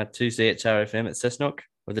 2CHR FM at Cessnock.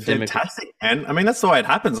 Fantastic, man. I mean, that's the way it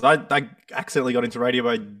happens. I accidentally got into radio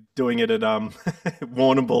by doing it at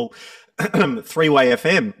Warrnambool 3-Way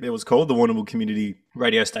FM. It was called the Warrnambool Community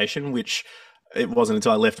Radio Station, which it wasn't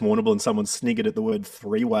until I left Warrnambool and someone sniggered at the word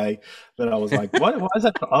 3-Way that I was like, what? Why is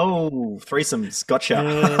that? Oh, threesomes. Gotcha.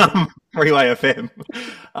 3-Way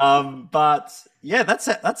FM. But yeah,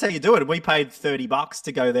 that's how you do it. We paid $30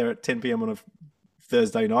 to go there at 10 p.m. on a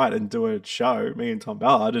Thursday night and do a show, me and Tom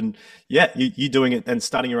Ballard. And yeah, you doing it and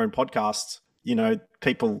starting your own podcast.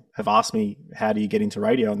 People have asked me, how do you get into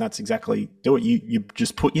radio? And that's exactly do it. You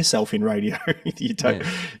just put yourself in radio. You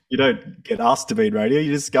don't get asked to be in radio.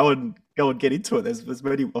 You just go and get into it. There's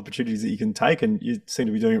many opportunities that you can take, and you seem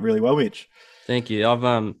to be doing it really well, Mitch. Thank you. I've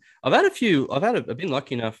been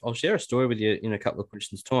lucky enough. I'll share a story with you in a couple of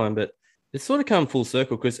questions' time, but it's sort of come full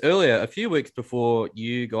circle, because earlier, a few weeks before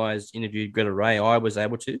you guys interviewed Greta Ray, I was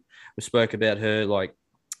able to. We spoke about her, like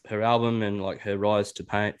her album and like her rise to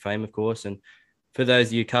fame, of course. And for those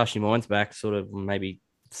of you cast your minds back, sort of maybe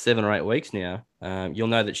 7 or 8 weeks now, you'll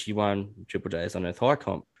know that she won Triple J's Unearthed High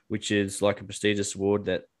Comp, which is like a prestigious award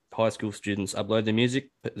that high school students upload their music.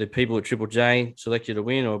 The people at Triple J select you to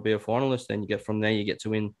win or be a finalist, and you get to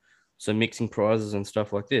win some mixing prizes and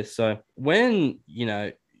stuff like this. So when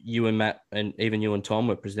you and Matt, and even you and Tom,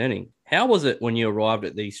 were presenting, how was it when you arrived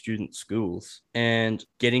at these student schools and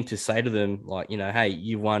getting to say to them, like, hey,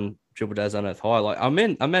 you won Triple J's Unearthed High? Like, I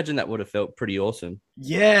imagine that would have felt pretty awesome.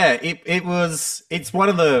 Yeah, it was. It's one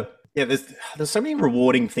of the there's so many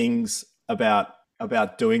rewarding things about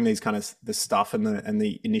about doing these kind of the stuff and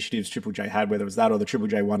the initiatives Triple J had, whether it was that or the Triple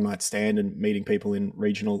J one night stand and meeting people in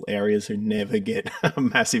regional areas who never get a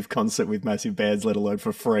massive concert with massive bands, let alone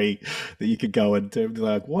for free, that you could go and do.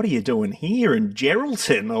 Like, what are you doing here in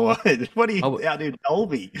Geraldton, or what are you out in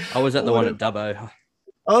Dolby? I was at the one at Dubbo.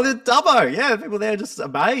 Oh, the Dubbo, yeah, people there are just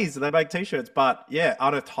amazed, and they make t-shirts. But yeah,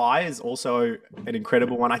 Unearthed High is also an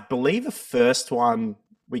incredible one. I believe the first one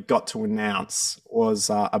we got to announce was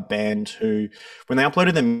a band who, when they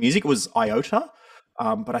uploaded their music, it was Iota.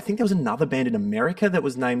 But I think there was another band in America that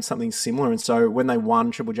was named something similar. And so when they won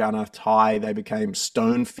Triple J Unearthed High, they became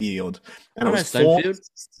Stonefield. And it was four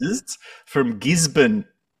sisters from Gisborne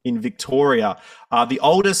in Victoria. The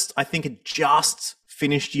oldest, I think, had just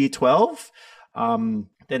finished year 12.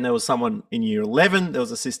 Then there was someone in year 11. There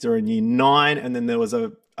was a sister in year 9. And then there was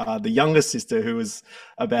the youngest sister who was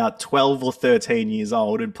about 12 or 13 years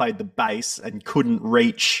old and played the bass and couldn't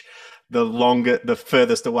reach the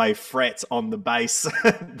furthest away frets on the bass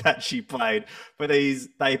that she played. But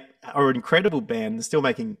they are an incredible band. They're still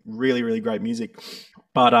making really, really great music.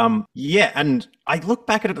 But yeah, and I look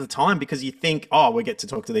back at it at the time because you think, oh, we get to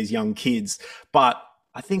talk to these young kids. But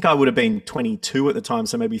I think I would have been 22 at the time,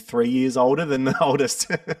 so maybe 3 years older than the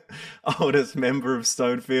oldest member of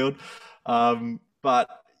Stonefield. But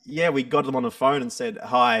yeah, we got them on the phone and said,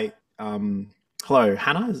 "Hi, hello,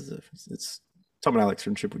 Hannah. It's Tom and Alex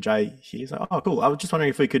from Triple J here." He's like, "Oh, cool. I was just wondering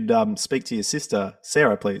if we could speak to your sister,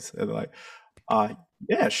 Sarah, please." And they're like,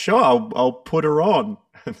 "Yeah, sure. I'll put her on."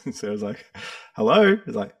 And Sarah's like, "Hello."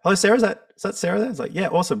 He's like, "Hello, Sarah. Is that Sarah there?" It's like, "Yeah,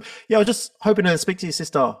 awesome. Yeah, I was just hoping to speak to your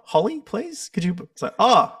sister, Holly, please. Could you?" It's like,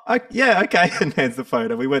 yeah, okay." And hands the phone,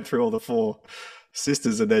 and we went through all the four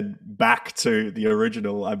sisters, and then back to the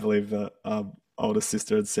original. I believe the older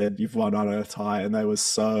sister had said, "You've won Unearthed High," and they were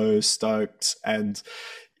so stoked. And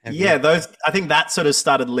yeah, I think that sort of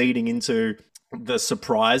started leading into the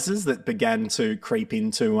surprises that began to creep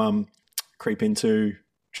into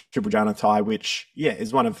Triple J Unearthed High, which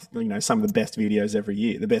is one of some of the best videos every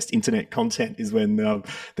year. The best internet content is when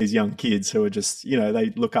these young kids who are just they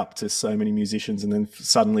look up to so many musicians, and then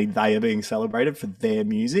suddenly they are being celebrated for their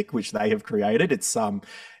music, which they have created. It's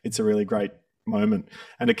a really great moment,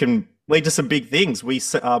 and it can lead to some big things. We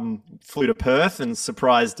flew to Perth and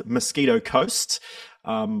surprised Mosquito Coast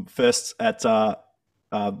first at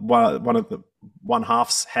one of the one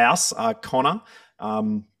half's house, Connor.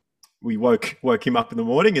 We woke him up in the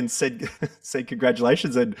morning and said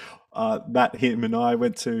congratulations, and Matt, him, and I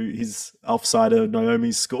went to his offside of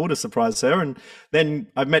Naomi's school to surprise her, and then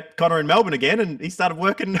I met Connor in Melbourne again, and he started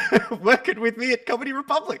working with me at Comedy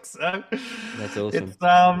Republic. So that's awesome.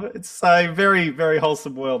 It's a very, very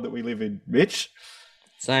wholesome world that we live in, Mitch.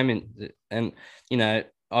 Same, and I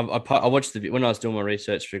watched when I was doing my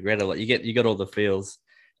research for Greta. Like you got all the feels.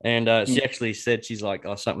 And she actually said, she's like,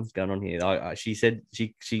 "Oh, something's going on here." She said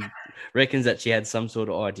she reckons that she had some sort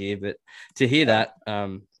of idea, but to hear that,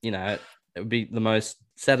 it would be the most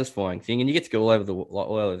satisfying thing. And you get to go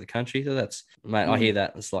all over the country. So that's, mate, I hear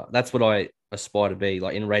that. It's like, that's what I aspire to be,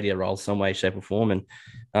 like in radio roles, some way, shape, or form. And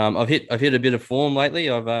I've hit a bit of form lately.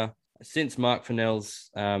 I've since Mark Fennell's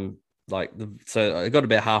so I got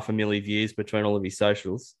about 500,000 views between all of his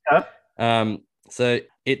socials. Yeah. So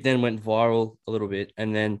it then went viral a little bit.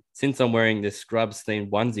 And then since I'm wearing the Scrubs themed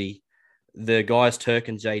onesie, the guys, Turk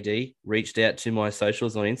and JD, reached out to my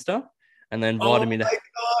socials on Insta, and they invited me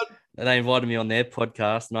on their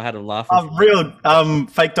podcast, and I had them laughing.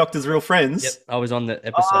 Fake Doctors, Real Friends. Yep, I was on the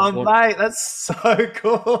episode. Mate, that's so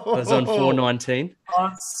cool. I was on 419.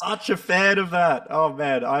 I'm such a fan of that. Oh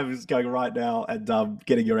man, I was going right now and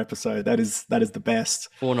getting your episode. That is the best.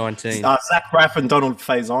 419. Zach Braff and Donald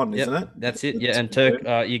Faison, isn't it? That's it. Yeah, and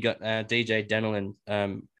Turk, you got DJ Daniel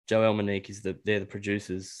and Joel Monique they're the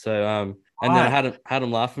producers. So and then I had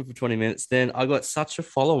them laughing for 20 minutes. Then I got such a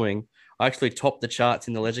following. I actually topped the charts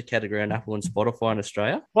in the leisure category on Apple and Spotify in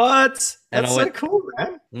Australia. What? That's so cool,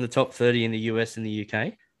 man. In the top 30 in the US and the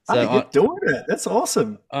UK. So you're doing it. That's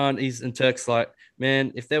awesome. And Turk's like,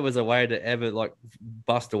 "Man, if there was a way to ever like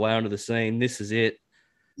bust away onto the scene, this is it."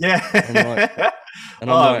 Yeah. And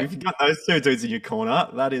I'm like, if you've got those two dudes in your corner,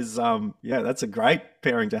 that is, that's a great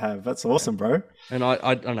pairing to have. That's awesome, bro. And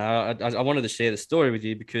I don't know. I wanted to share the story with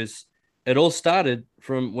you because it all started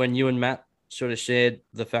from when you and Matt sort of shared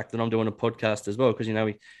the fact that I'm doing a podcast as well. Because,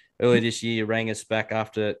 earlier this year, you rang us back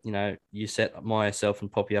after, you set myself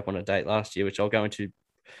and Poppy up on a date last year, which I'll go into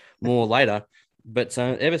more later. But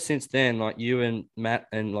ever since then, like you and Matt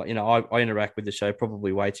and I interact with the show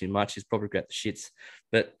probably way too much. He's probably got the shits,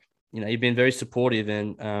 but you've been very supportive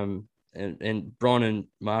and Bron and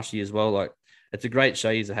Marshy as well. Like it's a great show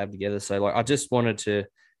you have together. So like I just wanted to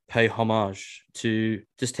pay homage to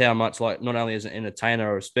just how much, like, not only as an entertainer,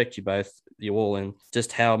 I respect you both, you all, and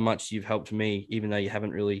just how much you've helped me, even though you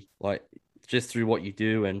haven't really, like, just through what you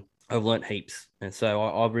do, and I've learnt heaps, and so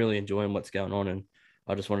I'm really enjoying what's going on, and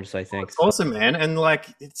I just wanted to say It's thanks. awesome, man. And like,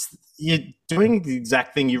 it's you're doing the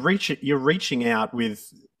exact thing. You're reaching out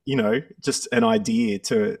with, just an idea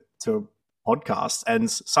to a podcast, and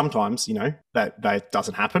sometimes, that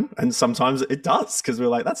doesn't happen, and sometimes it does because we're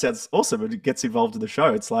like, that sounds awesome, and it gets involved in the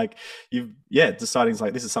show. It's like deciding it's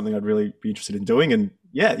like this is something I'd really be interested in doing, and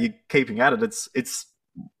you're keeping at it. It's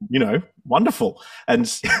wonderful,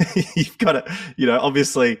 and you've got to,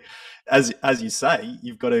 obviously, as you say,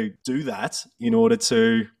 you've got to do that in order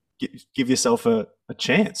to give yourself a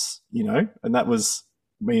chance, and that was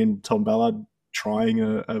me and Tom Ballard trying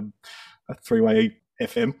a three-way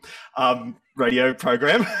FM radio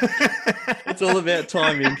program. It's all about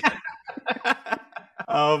timing.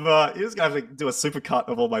 You're just going to have to do a supercut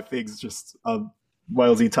of all my things, just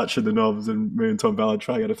Walesy touching the knobs and me and Tom Ballard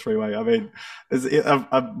trying out a three-way. I mean, there's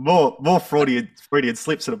more Freudian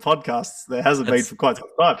slips in a podcast there hasn't been for quite some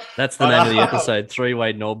time. That's the name of the episode,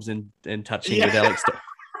 three-way knobs and touching with Alex.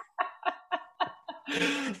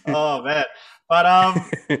 Oh, man. But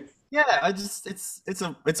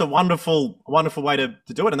it's a wonderful way to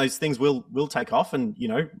do it, and those things will take off, and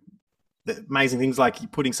the amazing things like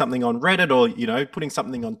putting something on Reddit or putting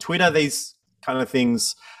something on Twitter. These kind of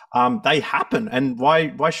things, they happen, and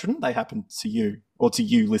why shouldn't they happen to you or to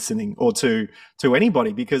you listening or to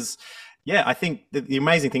anybody? Because I think the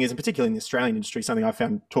amazing thing is, in particular in the Australian industry, something I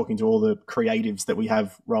found talking to all the creatives that we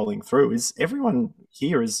have rolling through is everyone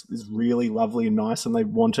here is really lovely and nice, and they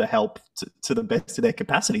want to help to the best of their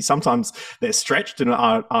capacity. Sometimes they're stretched and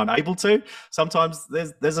aren't able to. Sometimes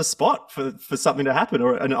there's a spot for something to happen,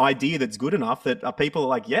 or an idea that's good enough that people are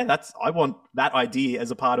like, I want that idea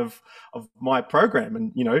as a part of my program.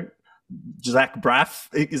 And Zach Braff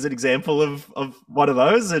is an example of one of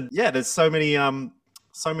those. And there's so many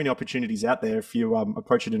opportunities out there if you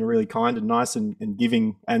approach it in a really kind and nice and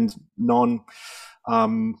giving and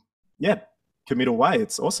committal way.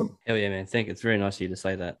 It's awesome. Hell yeah, man. It's very nice of you to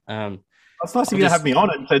say that. It's nice of you to have me on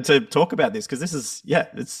and to talk about this, because this is,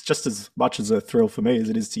 it's just as much as a thrill for me as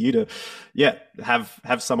it is to you to,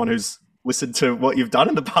 have someone who's listened to what you've done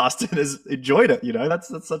in the past and has enjoyed it.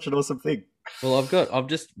 That's such an awesome thing. Well, I've got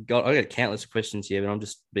countless questions here, but I'm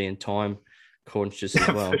just being time conscious as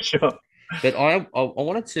well. For sure. But I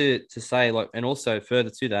wanted to say, like, and also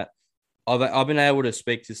further to that, I've been able to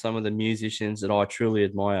speak to some of the musicians that I truly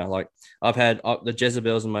admire. Like, I've had the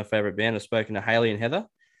Jezebels in my favorite band. I've spoken to Haley and Heather.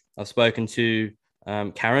 I've spoken to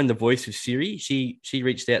Karen, the voice of Siri. She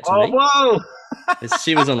reached out to me. Whoa!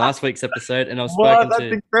 She was on last week's episode, and I've spoken that's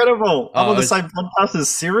to. Incredible! I'm on the same podcast as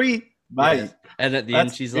Siri, mate. Yeah. And at the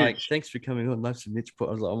end, she's huge. Like, "Thanks for coming on." Nice to meet you.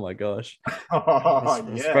 I was like, "Oh my gosh!" I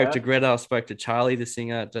spoke to Greta. I spoke to Charlie, the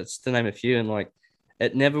singer. Just to name a few, and like,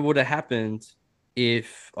 it never would have happened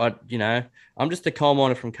if I'm just a coal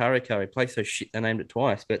miner from Kurri Kurri. Place so shit, they named it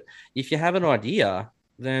twice. But if you have an idea,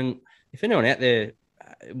 then if anyone out there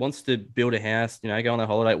wants to build a house, go on a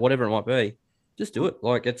holiday, whatever it might be, just do it.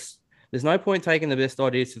 Like, there's no point taking the best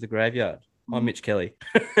ideas to the graveyard. I'm Mitch Kelly.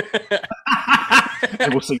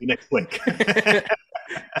 And we'll see you next week.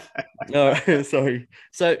 No, sorry.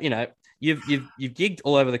 So, you've gigged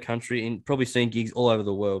all over the country and probably seen gigs all over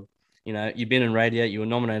the world. You've been in radio, you were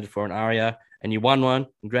nominated for an ARIA and you won one.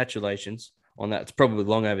 Congratulations on that. It's probably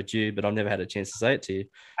long overdue, but I've never had a chance to say it to you.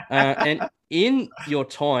 And in your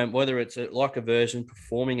time, whether it's like a version,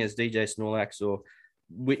 performing as DJ Snorlax, or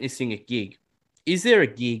witnessing a gig, is there a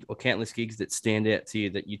gig or countless gigs that stand out to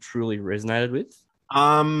you that you truly resonated with?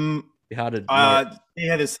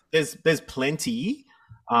 There's plenty.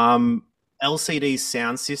 LCD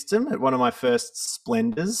Sound System at one of my first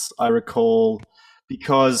Splendors, I recall,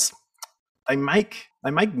 because they make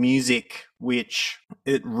music which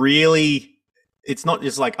it's not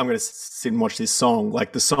just like, I'm going to sit and watch this song.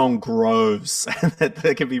 Like, the song grows and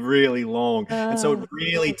that can be really long. And so it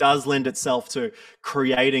really does lend itself to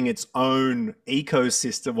creating its own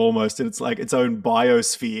ecosystem almost. And it's like its own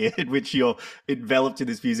biosphere in which you're enveloped in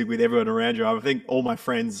this music with everyone around you. I think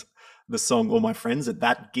the song All My Friends at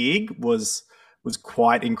that gig was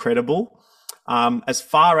quite incredible. As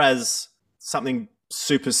far as something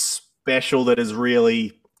super special that is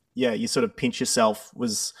really, you sort of pinch yourself,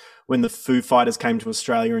 was when the Foo Fighters came to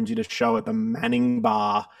Australia and did a show at the Manning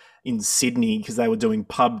Bar in Sydney, because they were doing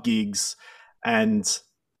pub gigs, and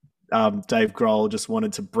Dave Grohl just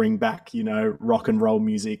wanted to bring back, rock and roll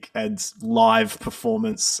music and live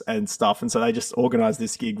performance and stuff. And so they just organized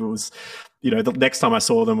this gig. It was, the next time I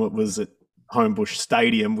saw them, it was at Homebush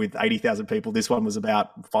Stadium with 80,000 people. This one was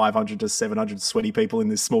about 500 to 700 sweaty people in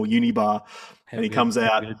this small uni bar. And he comes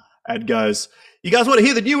out and goes, "You guys want to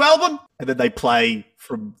hear the new album?" And then they play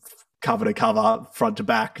from cover to cover, front to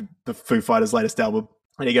back, the Foo Fighters' latest album.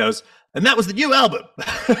 And he goes, "And that was the new album."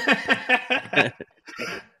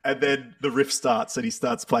 And then the riff starts and he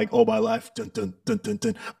starts playing All My Life. Dun, dun, dun, dun,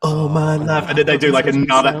 dun. All My Life. And then they do like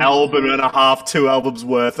another album and a half, 2 albums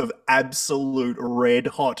worth of absolute red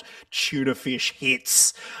hot tuna fish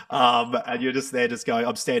hits. And you're just there just going,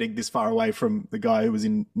 I'm standing this far away from the guy who was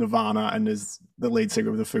in Nirvana and is the lead singer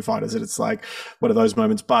of the Foo Fighters. And it's like one of those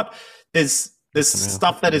moments. But there's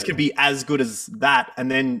stuff that can be as good as that. And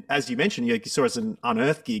then, as you mentioned, you saw us an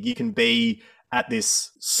Unearthed gig. You can be at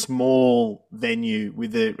this small venue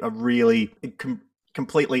with a really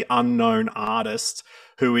completely unknown artist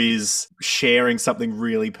who is sharing something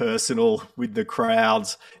really personal with the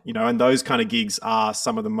crowds, and those kind of gigs are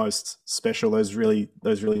some of the most special. Those really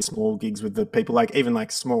small gigs with the people, like even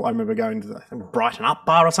like small. I remember going to the Brighton Up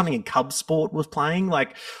bar or something, and Cub Sport was playing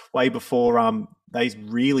like way before they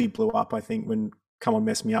really blew up. I think when Come On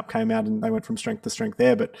Mess Me Up came out and they went from strength to strength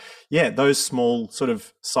there. But yeah, those small sort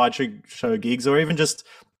of sideshow gigs, or even just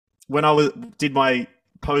when I did my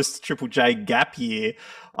post Triple J gap year,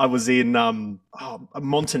 I was in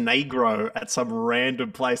Montenegro at some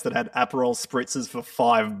random place that had Aperol spritzers for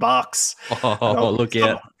 $5. Oh, look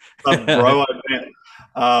out. Some bro I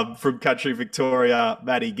met from country Victoria,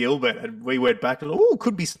 Matty Gilbert, and we went back and,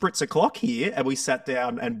 could be spritz o'clock here. And we sat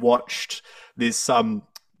down and watched this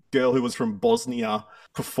girl who was from Bosnia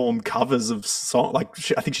perform covers of song, like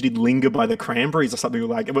I think she did "Linger" by the Cranberries or something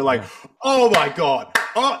like. And we're like, "Oh my god!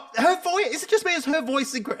 Oh, her voice! Is it just me? Is her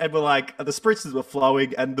voice?" And we're like, the spritzers were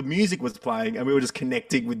flowing and the music was playing, and we were just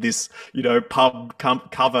connecting with this, pub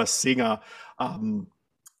cover singer.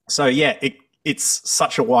 So yeah, it's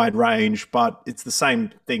such a wide range, but it's the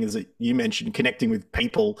same thing as you mentioned. Connecting with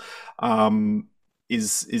people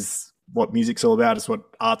is what music's all about. It's what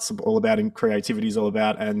art's all about and creativity is all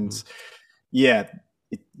about. And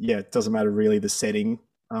it doesn't matter really the setting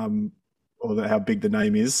or how big the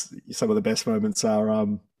name is. Some of the best moments are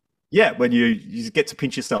when you get to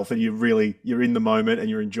pinch yourself and you're in the moment and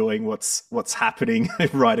you're enjoying what's happening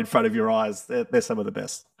right in front of your eyes. They're some of the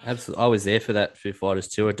best. Absolutely. I was there for that Foo Fighters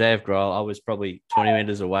tour. Dave Grohl, I was probably 20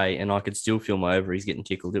 meters away and I could still feel my ovaries getting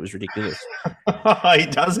tickled. It was ridiculous. He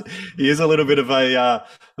does. He is a little bit of a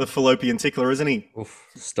fallopian tickler, isn't he? Oof,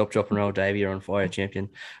 stop, drop, and roll, Davey. You're on fire, champion.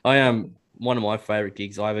 I am one of my favorite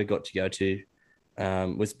gigs I ever got to go to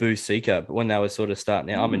was Boo Seeker. But when they were sort of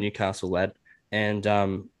starting out, I'm a Newcastle lad, and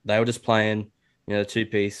they were just playing, the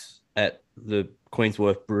 2-piece at the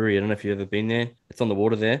Queensworth Brewery. I don't know if you've ever been there. It's on the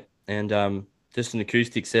water there, and just an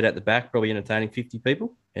acoustic set at the back, probably entertaining 50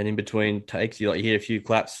 people. And in between takes, you hear a few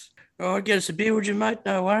claps. "Oh, get us a beer, would you, mate?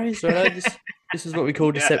 No worries." So this is what we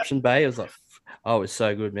call Deception Bay. I was like, oh, it was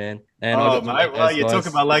so good, man. And mate, well, you're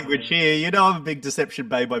talking about language here. I'm a big Deception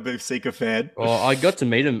Bay by Booth Seeker fan. Oh, I got to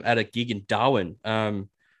meet him at a gig in Darwin. I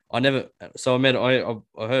heard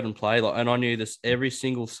him play, and I knew every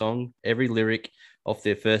single song, every lyric off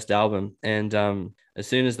their first album. And as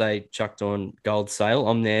soon as they chucked on Gold Sail,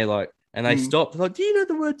 I'm there, and they stopped. Like, "Do you know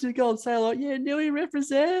the words to Gold Sail?" Like, "Yeah, Newey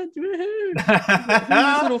represent. Woohoo!"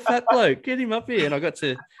 This little fat bloke, get him up here. And I got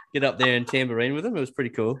to get up there and tambourine with him. It was pretty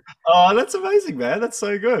cool. Oh, that's amazing, man. That's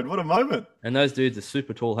so good. What a moment. And those dudes are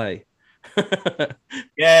super tall, hey?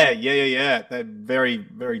 Yeah. They're very,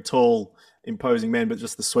 very tall, imposing men, but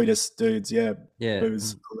just the sweetest dudes. Yeah.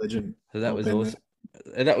 Who's a legend. So that was awesome.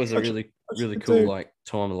 That was a really cool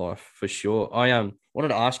time of life for sure. I wanted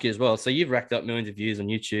to ask you as well. So you've racked up millions of views on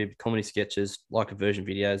YouTube, comedy sketches, like version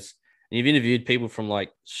videos, and you've interviewed people from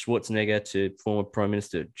Schwarzenegger to former Prime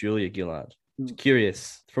Minister Julia Gillard.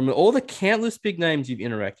 Curious, from all the countless big names you've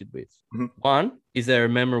interacted with, one, is there a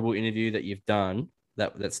memorable interview that you've done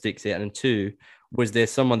that sticks out? And two, was there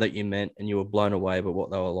someone that you met and you were blown away by what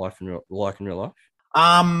they were like in real life?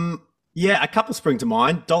 Yeah, a couple spring to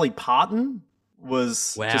mind. Dolly Parton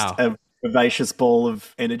was just a vivacious ball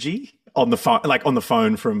of energy on the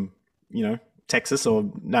phone from, Texas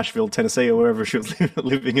or Nashville, Tennessee, or wherever she was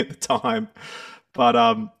living at the time.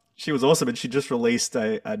 But she was awesome, and she just released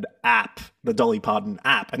an app, the Dolly Parton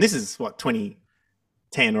app. And this is,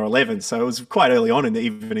 2010 or 11, so it was quite early on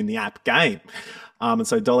even in the app game. And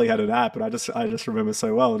so Dolly had an app, and I just remember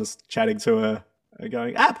so well just chatting to her,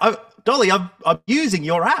 going, Dolly, I'm using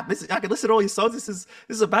your app. I can listen to all your songs. This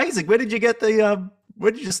is amazing. Where did you get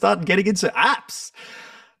when did you start getting into apps?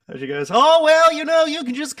 And she goes, "Oh, well, you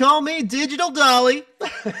can just call me Digital Dolly."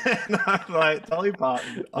 And I'm like, "Dolly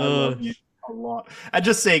Parton, I love you." a lot. And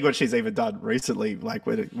just seeing what she's even done recently, like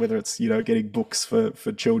whether it's, getting books for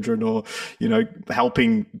children or,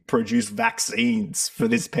 helping produce vaccines for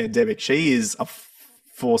this pandemic. She is a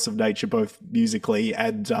force of nature, both musically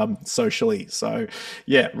and socially. So,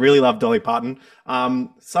 yeah, really love Dolly Parton. I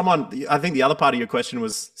think the other part of your question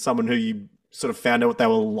was someone who you sort of found out what they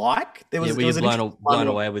were like. Were you blown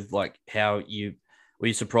away with like how you were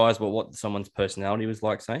you surprised by what someone's personality was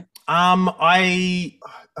like, say? I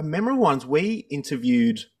a memorable ones we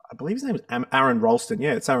interviewed. I believe his name was Aaron Ralston.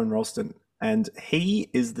 Yeah, it's Aaron Ralston, and he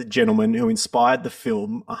is the gentleman who inspired the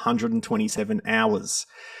film 127 Hours.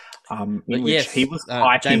 In which he was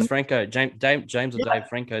hiking. James Franco, James or Dave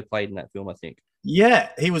Franco played in that film, I think. Yeah,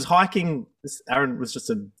 he was hiking. Aaron was just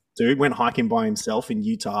a dude, went hiking by himself in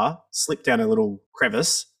Utah, slipped down a little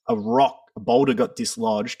crevice, a boulder got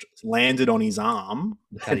dislodged, landed on his arm.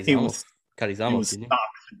 Cut his arm off. He was stuck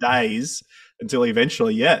for days until he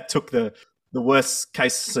eventually, took the worst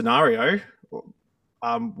case scenario,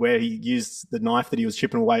 where he used the knife that he was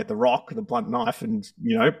chipping away at the rock, the blunt knife, and,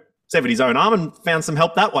 severed his own arm and found some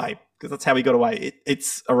help that way, because that's how he got away.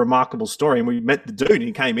 It's a remarkable story. And we met the dude and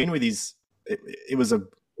he came in with it wasn't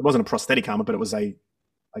a prosthetic armor, but it was I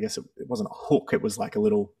guess it wasn't a hook. It was like a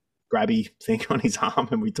little grabby thing on his arm.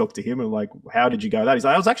 And we talked to him and like, how did you go that? He's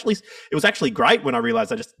like, it was actually great when I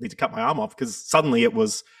realized I just need to cut my arm off, because suddenly it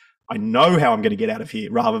was, I know how I'm going to get out of here,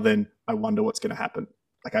 rather than I wonder what's going to happen.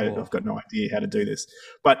 Like I've got no idea how to do this.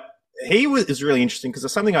 But he is really interesting, because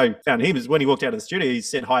something I found him is when he walked out of the studio, he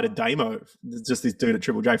said hi to Damo, just this dude at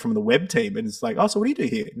Triple J from the web team. And it's like, oh, so what do you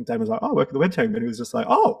do here? And Damo's like, oh, I work at the web team. And he was just like,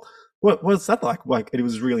 oh, what's that like? And he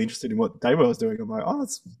was really interested in what Damo was doing. I'm like, oh,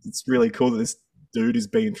 it's really cool that this dude has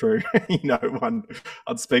been through, one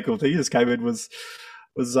unspeakable thing. He just came in, was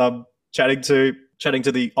chatting to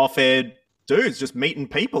the off-air dudes, just meeting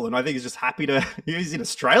people, and I think he's just happy he's in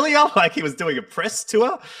Australia, like he was doing a press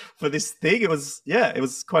tour for this thing. It was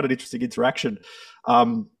quite an interesting interaction.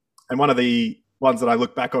 And one of the ones that I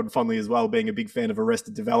look back on fondly as well, being a big fan of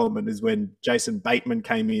Arrested Development, is when Jason Bateman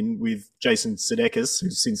came in with Jason Sudeikis,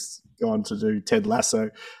 who's since gone to do Ted Lasso,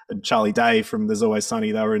 and Charlie Day from There's Always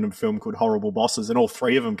Sunny. They were in a film called Horrible Bosses, and all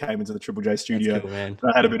three of them came into the Triple J studio. Cool, man.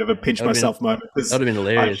 I had a bit of a pinch myself moment. That would have been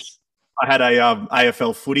hilarious. I had a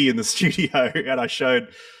AFL footy in the studio, and I showed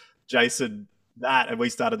Jason that, and we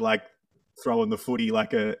started like throwing the footy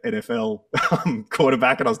like a NFL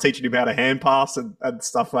quarterback, and I was teaching him how to hand pass and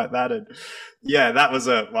stuff like that. And yeah, that was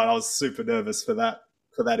I was super nervous for that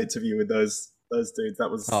interview with those dudes.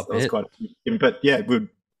 That was quite a, but yeah, we were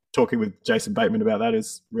talking with Jason Bateman about that.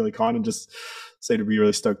 Is really kind and just seemed to be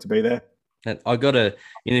really stoked to be there. And I got an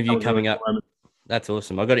interview coming up. That's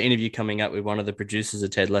awesome. I got an interview coming up with one of the producers of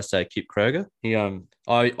Ted Lasso, Kip Kroger. He,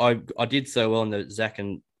 I did so well in the Zach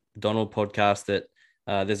and Donald podcast that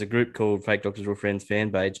there's a group called Fake Doctors Real Friends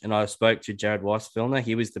fan page, and I spoke to Jared Weissfellner.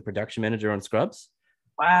 He was the production manager on Scrubs.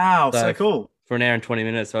 Wow, so cool. For an hour and 20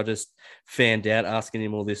 minutes, I just fanned out asking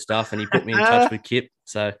him all this stuff, and he put me in touch with Kip.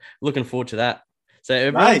 So looking forward to that. So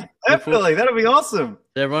everyone, definitely, that'll be awesome.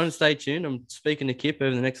 So everyone, stay tuned. I'm speaking to Kip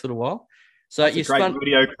over the next little while. So that's a great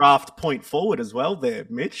video craft point forward as well there,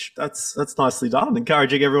 Mitch. That's nicely done.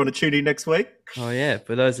 Encouraging everyone to tune in next week. Oh, yeah.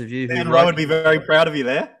 For those of you who... Dan Rowe would be very proud of you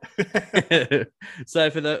there. So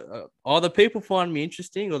for the... either people find me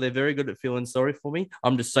interesting or they're very good at feeling sorry for me,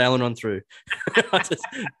 I'm just sailing on through.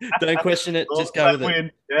 Don't question it. Just go with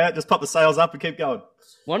it. Yeah, just pop the sails up and keep going.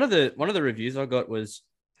 One of the reviews I got was...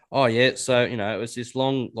 Oh, yeah. So, it was this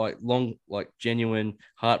long, genuine,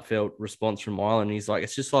 heartfelt response from Ireland. He's like,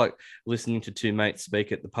 it's just like listening to two mates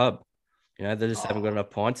speak at the pub. They just haven't got enough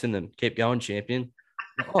pints in them. Keep going, champion.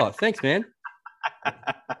 Oh, thanks, man.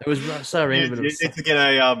 It was so random. You need to get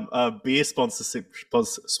a beer sponsorship,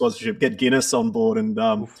 get Guinness on board and,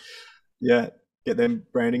 get them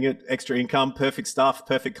branding it. Extra income, perfect stuff,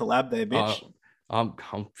 perfect collab there, Mitch. I'm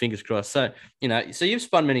fingers crossed. So, so you've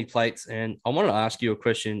spun many plates, and I want to ask you a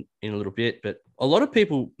question in a little bit, but a lot of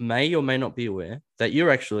people may or may not be aware that you're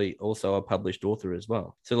actually also a published author as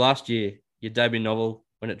well. So last year, your debut novel,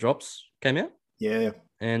 When It Drops, came out. Yeah.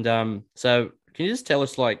 And so can you just tell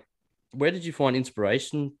us, where did you find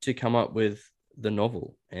inspiration to come up with the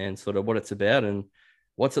novel and sort of what it's about, and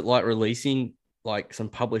what's it like releasing some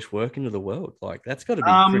published work into the world? That's got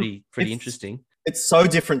to be pretty interesting. It's so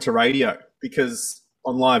different to radio, because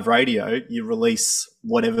on live radio, you release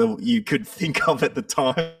whatever you could think of at the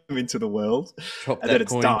time into the world. And then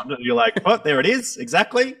it's done. And you're like, oh, there it is.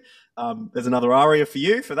 Exactly. There's another aria for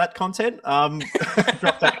you for that content.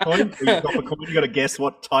 Drop that coin. You drop a coin. You got to guess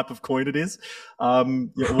what type of coin it is.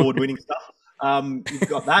 Your award-winning stuff. You've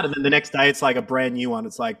got that, and then the next day it's like a brand new one.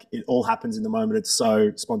 It's like it all happens in the moment. It's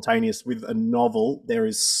so spontaneous. With a novel, there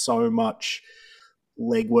is so much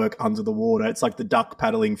legwork under the water. It's like the duck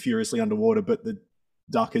paddling furiously underwater, but the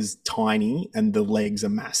duck is tiny and the legs are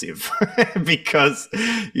massive because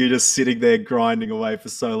you're just sitting there grinding away for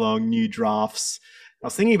so long. New drafts. I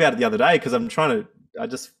was thinking about it the other day because I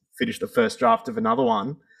just finished the first draft of another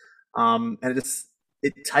one, and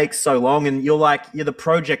it takes so long, and you're the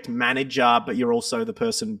project manager, but you're also the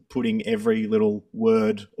person putting every little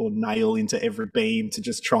word or nail into every beam to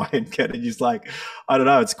just try and get it. Just like, I don't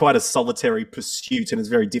know, it's quite a solitary pursuit, and it's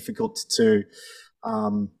very difficult to,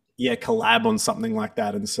 collab on something like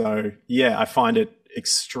that. And so, I find it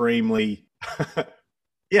extremely,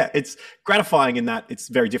 it's gratifying in that it's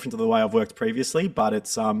very different to the way I've worked previously, but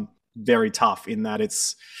it's very tough in that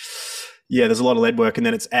there's a lot of lead work, and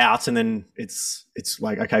then it's out, and then it's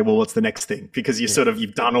like, okay, well, what's the next thing? Because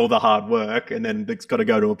you've done all the hard work, and then it's got to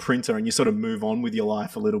go to a printer, and you sort of move on with your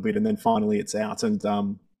life a little bit, and then finally it's out, and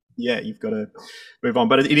you've got to move on.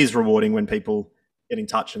 But it is rewarding when people get in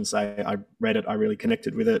touch and say, I read it, I really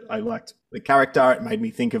connected with it, I liked the character, it made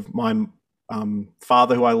me think of my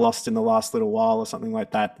father who I lost in the last little while, or something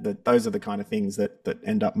like that. That those are the kind of things that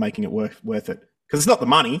end up making it worth it. Because it's not the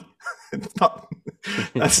money. It's not.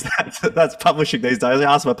 That's publishing these days.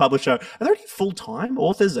 I asked my publisher, "Are there any full-time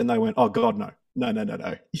authors?" And they went, "Oh God, no.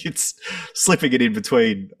 It's slipping it in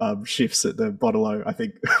between shifts at the Bottle-O, I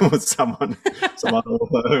think, was some other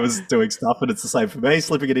author who was doing stuff, and it's the same for me,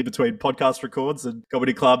 slipping it in between podcast records and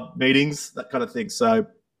comedy club meetings, that kind of thing." So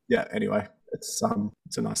anyway, it's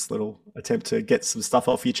a nice little attempt to get some stuff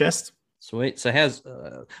off your chest. Sweet. So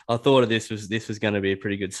I thought of this was going to be a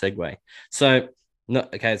pretty good segue. So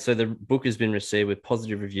so the book has been received with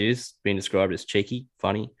positive reviews, being described as cheeky,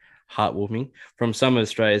 funny, heartwarming from some of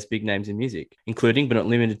Australia's big names in music, including but not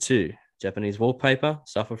limited to Japanese Wallpaper,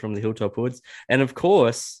 Suffer from the Hilltop Woods, and of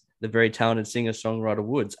course the very talented singer-songwriter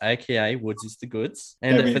Woods, aka Woods is the Goods.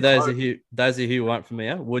 And for those of you who aren't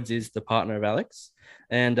familiar, Woods is the partner of Alex.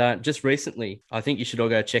 And just recently, I think you should all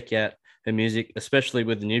go check out her music, especially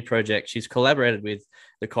with the new project. She's collaborated with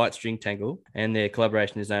the Kite String Tangle, and their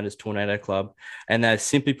collaboration is known as Tornado Club. And they're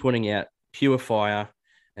simply putting out pure fire.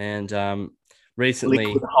 And recently,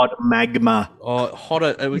 liquid hot magma. Oh,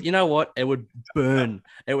 hotter! You know what? It would burn.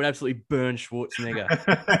 It would absolutely burn Schwarzenegger.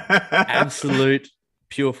 Absolute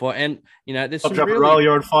pure fire. And there's some really... roll,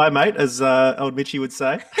 you're on fire, mate, as old Mitchie would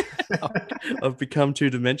say. I've become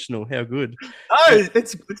two-dimensional. How good? Oh,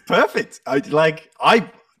 it's perfect.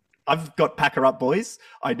 I've got Packer Up Boys.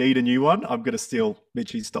 I need a new one. I'm going to steal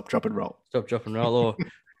Mitchie's Stop, Drop and Roll. Stop, Drop and Roll.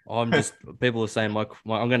 Or people are saying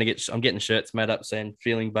I'm getting shirts made up saying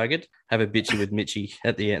feeling buggered. Have a bitchy with Mitchie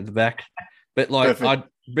at the back. But I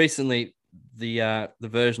recently the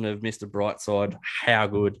version of Mr. Brightside, how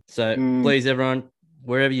good. So please everyone,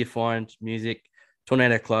 wherever you find music,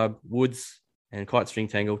 Tornado Club, Woods and Kite String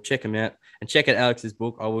Tangle, check them out, and check out Alex's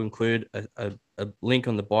book. I will include a link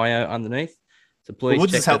on the bio underneath. So please,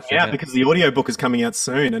 Woods is helping out because the audiobook is coming out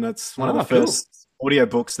soon, and it's one of the first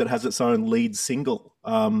audiobooks that has its own lead single.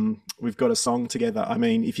 We've got a song together. I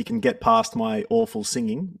mean, if you can get past my awful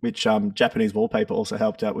singing, which Japanese Wallpaper also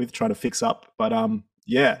helped out with, trying to fix up. But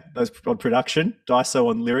those on production, Daiso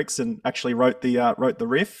on lyrics, and actually wrote the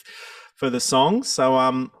riff for the song.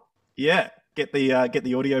 So get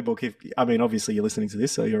the audiobook. Obviously you're listening to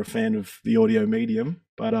this, so you're a fan of the audio medium.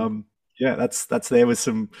 But that's there with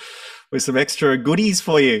some extra goodies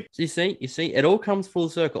for you. So you see, it all comes full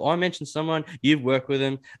circle. I mentioned someone, you've worked with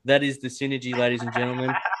them. That is the synergy, ladies and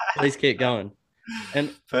gentlemen. Please keep going.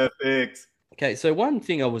 And perfect. Okay, so one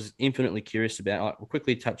thing I was infinitely curious about, I'll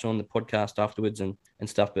quickly touch on the podcast afterwards and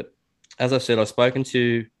stuff. But as I said, I've spoken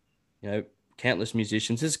to, countless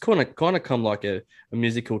musicians. It's kind of come like a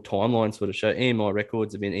musical timeline sort of show. EMI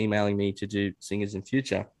Records have been emailing me to do singers in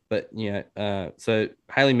future. But, so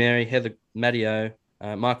Hayley Mary, Heather Matteo,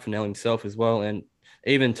 Mark Fennell himself as well, and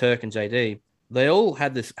even Turk and JD, they all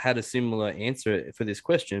had a similar answer for this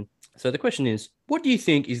question. So the question is, what do you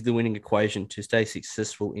think is the winning equation to stay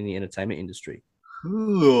successful in the entertainment industry?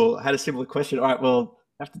 Ooh, I had a similar question. All right, well,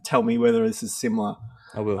 you have to tell me whether this is similar.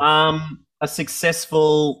 I will. A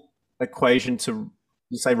successful equation to,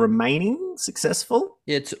 you say, remaining successful?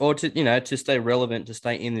 Yeah, to stay relevant, to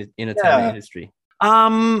stay in the entertainment industry.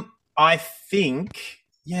 I think,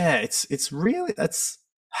 it's really,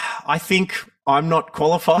 I think I'm not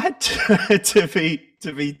qualified to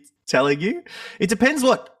be telling you.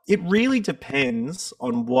 It really depends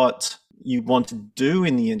on what you want to do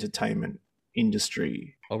in the entertainment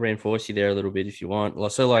industry. I'll reinforce you there a little bit if you want.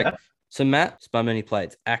 So Matt Spun Many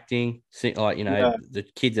Plates, acting, the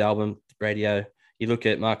kids album, radio. You look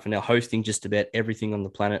at Mark Fennell hosting just about everything on the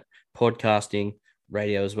planet, podcasting,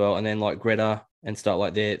 radio as well. And then like Greta and stuff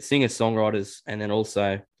like that, singer-songwriters, and then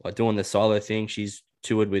also like doing the solo thing. She's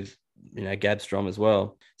toured with, Gab Strom as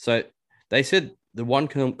well. So they said the one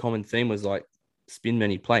common theme was like spin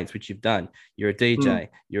many plates, which you've done. You're a DJ,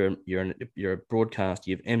 you're a broadcaster,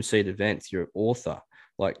 you've emceed events, you're an author,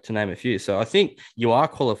 like to name a few. So I think you are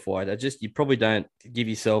qualified. You probably don't give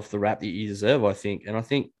yourself the rap that you deserve, I think. And I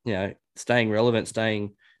think, staying relevant,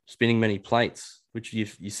 spinning many plates, which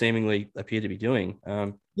you seemingly appear to be doing.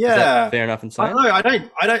 Is that fair enough in saying?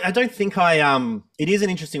 I don't think it is an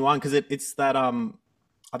interesting one because it's that,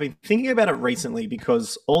 I've been thinking about it recently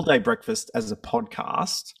because All Day Breakfast as a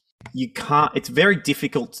podcast, it's very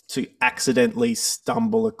difficult to accidentally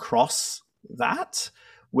stumble across that.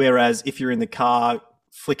 Whereas if you're in the car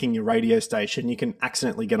flicking your radio station, you can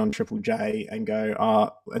accidentally get on Triple J and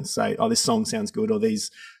go, and say, this song sounds good, or this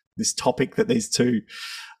topic that these two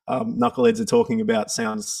knuckleheads are talking about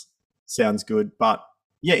sounds good. But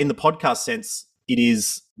yeah, in the podcast sense, it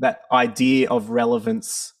is that idea of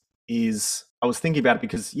relevance is, I was thinking about it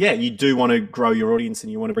because, you do want to grow your audience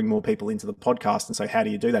and you want to bring more people into the podcast. And so how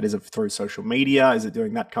do you do that? Is it through social media? Is it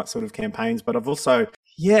doing that sort of campaigns? But I've also,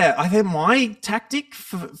 I think my tactic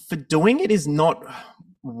for doing it is not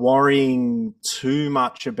worrying too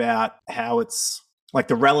much about how it's like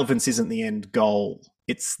the relevance isn't the end goal.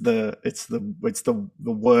 It's the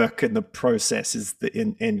work and the process is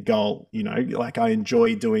the end goal. Like I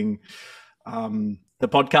enjoy doing the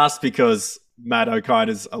podcast because Matt O'Kine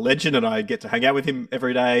is a legend and I get to hang out with him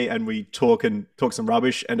every day and we talk some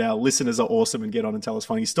rubbish, and our listeners are awesome and get on and tell us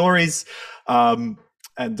funny stories, and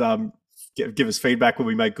give us feedback when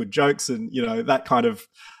we make good jokes, and that kind of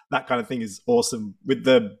thing is awesome. With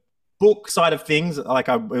the book side of things, like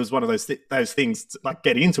it was one of those things to, like,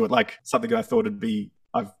 get into it, like something that I thought it'd be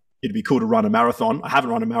cool to run a marathon. I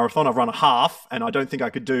haven't run a marathon. I've run a half, and I don't think I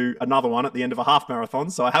could do another one at the end of a half marathon.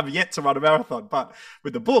 So I have yet to run a marathon. But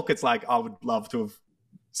with the book, it's like I would love to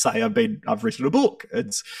I've written a book.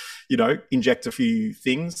 It's inject a few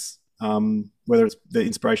things, whether it's the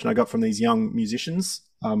inspiration I got from these young musicians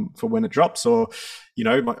for when it drops, or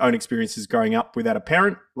my own experiences growing up without a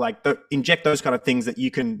parent. Like inject those kind of things that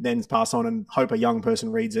you can then pass on and hope a young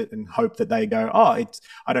person reads it and hope that they go, I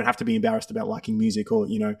don't have to be embarrassed about liking music, or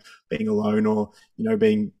being alone, or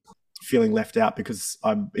feeling left out because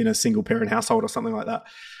I'm in a single parent household or something like that.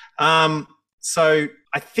 So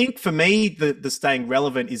I think for me the staying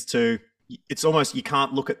relevant is it's almost, you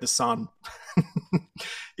can't look at the sun.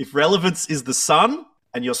 If relevance is the sun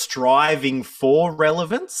and you're striving for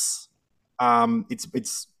relevance,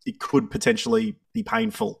 it could potentially be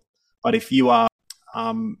painful. But if you are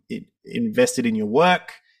invested in your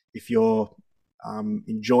work, if you're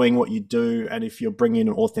enjoying what you do, and if you're bringing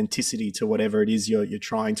an authenticity to whatever it is you're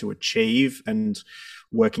trying to achieve, and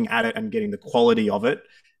working at it and getting the quality of it,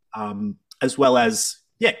 as well as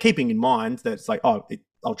keeping in mind that it's like,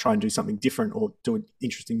 I'll try and do something different or do an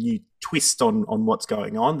interesting new twist on what's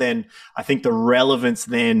going on, then I think the relevance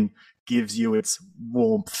then gives you its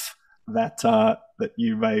warmth that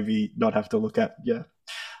you maybe not have to look at. Yeah,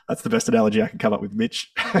 that's the best analogy I can come up with,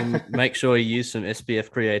 Mitch. And make sure you use some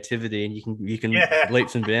SPF creativity, and you can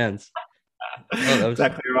leaps and bounds.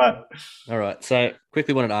 Exactly right. All right. So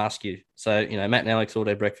quickly wanted to ask you. So, Matt and Alex All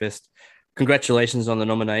Day Breakfast, congratulations on the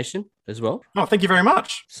nomination as well. Oh, thank you very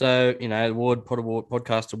much. So,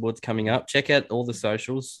 podcast awards coming up. Check out all the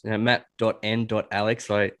socials, matt.n.alex.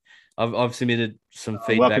 I've submitted some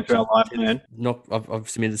feedback. Welcome to our life, man. I've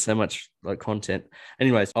submitted so much content.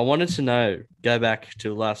 Anyways, I wanted to know, go back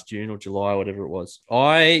to last June or July or whatever it was.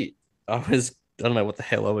 I don't know what the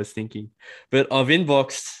hell I was thinking, but I've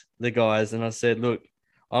inboxed the guys and I said, look,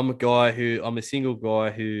 I'm a single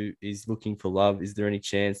guy who is looking for love. Is there any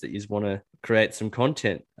chance that you want to create some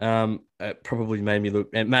content? It probably made me look,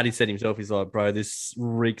 and Matty said himself, he's like, bro, this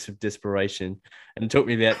reeks of desperation. And it took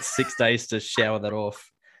me about 6 days to shower that off.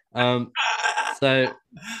 So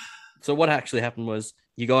what actually happened was,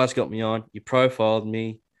 you guys got me on, you profiled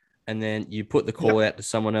me, and then you put the call out to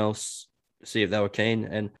someone else, see if they were keen,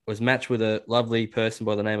 and was matched with a lovely person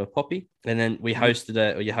by the name of Poppy. And then you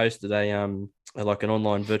hosted like an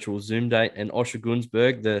online virtual Zoom date, and Osher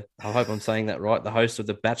Gunsberg, I hope I'm saying that right, the host of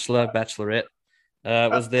The Bachelor, Bachelorette,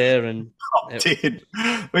 was there. And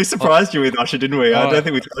we surprised you with Osher, didn't we? I don't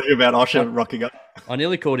think we told you about Osher rocking up. I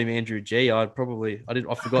nearly called him Andrew G. I forgot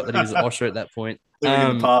that he was Osher at that point.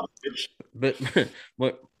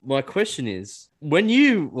 But my question is, when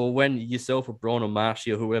yourself or Braun or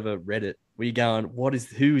Marshy or whoever read it, were you going,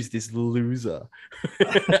 who is this loser?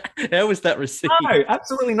 How was that received? No,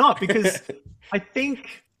 absolutely not. Because I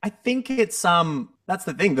think I think it's that's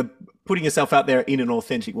the thing, the putting yourself out there in an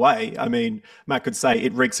authentic way. I mean, Matt could say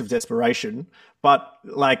it reeks of desperation, but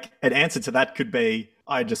like an answer to that could be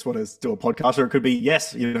I just want to do a podcast, or it could be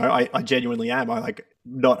yes, I genuinely am. I like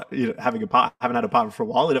not having haven't had a partner for a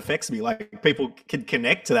while. It affects me. Like people can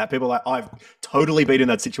connect to that. People are like I've totally been in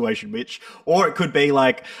that situation, Mitch. Or it could be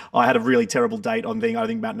like I had a really terrible date on thing. I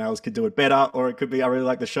think Matt Nails could do it better. Or it could be I really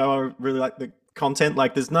like the show. I really like the content.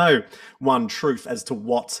 Like there's no one truth as to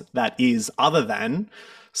what that is, other than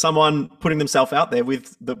someone putting themselves out there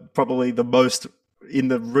with probably the most in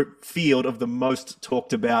the field of the most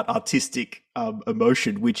talked about artistic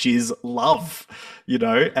emotion, which is love,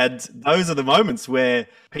 and those are the moments where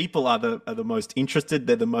people are the most interested.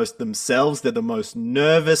 They're the most themselves. They're the most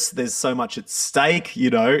nervous. There's so much at stake,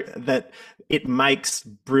 that it makes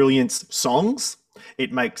brilliant songs.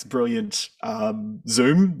 It makes brilliant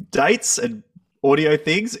Zoom dates and audio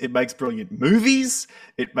things. It makes brilliant movies.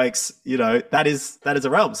 It makes, that is a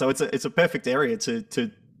realm. So it's a perfect area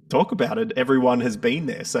to talk about it. Everyone has been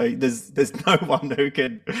there. So there's no one who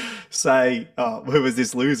can say, who was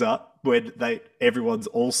this loser, when everyone's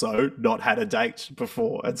also not had a date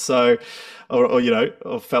before. And so,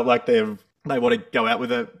 or felt like they want to go out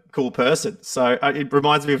with a cool person. So it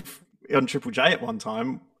reminds me of on Triple J at one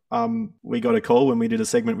time, we got a call when we did a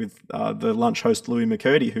segment with the lunch host Louis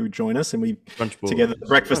McCurdy, who would join us, and we together the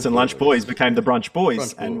breakfast and lunch boys became the brunch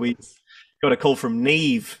boys. And we got a call from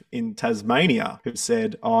Neve in Tasmania, who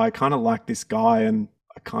said, "Oh, I kind of like this guy, and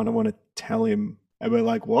I kind of want to tell him." And we're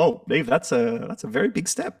like, "Whoa, Neve, that's a very big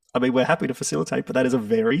step." I mean, we're happy to facilitate, but that is a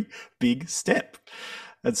very big step.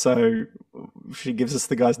 And so she gives us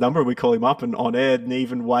the guy's number, and we call him up, and on air,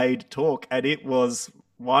 Neve and Wade talk, and it was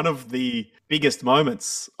one of the biggest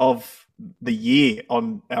moments of the year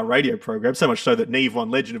on our radio program, so much so that Neve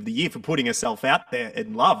won Legend of the Year for putting herself out there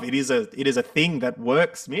in love. It is a thing that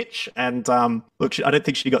works, Mitch. And look, I don't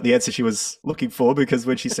think she got the answer she was looking for, because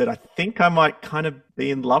when she said, "I think I might kind of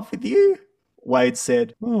be in love with you," Wade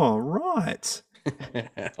said, "Oh, right."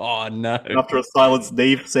 Oh, no. And after a silence,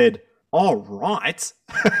 Neve said, "All right."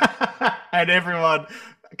 And everyone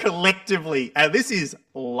collectively, and this is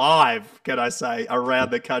live, can I say,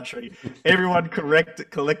 around the country, everyone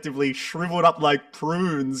collectively shriveled up like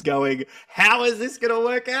prunes going, "How is this going to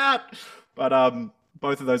work out?" But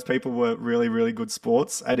both of those people were really, really good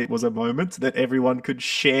sports, and it was a moment that everyone could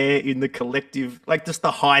share in the collective, like just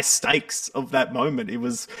the high stakes of that moment. It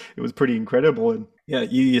was pretty incredible. And yeah,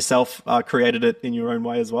 you yourself created it in your own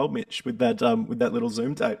way as well, Mitch, with that little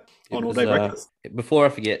Zoom tape on All Day Breakfast. Before I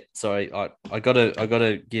forget, sorry, I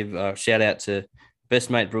gotta give a shout out to best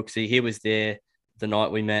mate Brooksy. He was there the night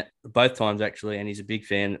we met, both times actually, and he's a big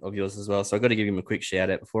fan of yours as well. So I got to give him a quick shout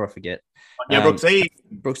out before I forget. Yeah,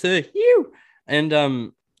 Brooksy, you.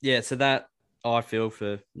 And yeah, so that I feel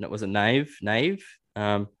for, was it Nave? Neve,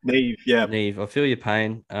 yeah. Neve, I feel your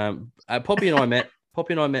pain. Poppy and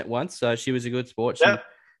I met once, so she was a good sport.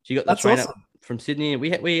 She got the train up from Sydney, and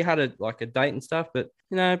we had a date and stuff, but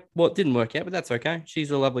what didn't work out, but that's okay.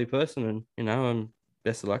 She's a lovely person, and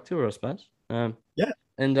best of luck to her, I suppose. Yeah.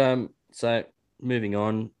 And so moving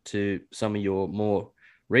on to some of your more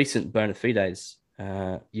recent bona fides.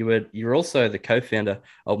 You were also the co-founder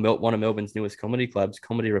of one of Melbourne's newest comedy clubs,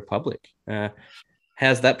 Comedy Republic.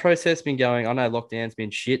 How's that process been going? I know lockdown's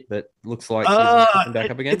been shit, but looks like it's back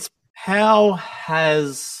up again. How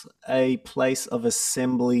has a place of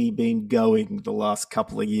assembly been going the last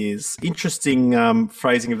couple of years? Interesting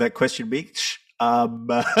phrasing of that question, Mitch.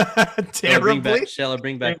 Terribly. Shall I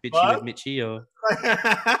bring back Bitchy with Mitchy? Or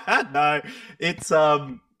no,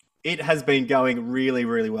 it has been going really,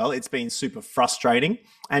 really well. It's been super frustrating,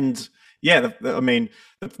 and yeah,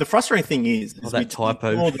 the frustrating thing is that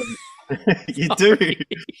typo. You do.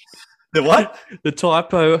 The what? The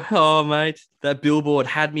typo. Oh, mate, that billboard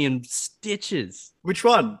had me in stitches. Which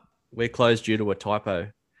one? We're closed due to a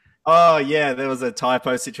typo. Oh, yeah, there was a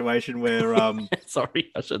typo situation where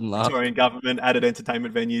sorry, I shouldn't laugh. Victorian government added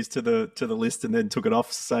entertainment venues to the list and then took it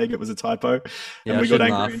off, saying it was a typo. Yeah, and we got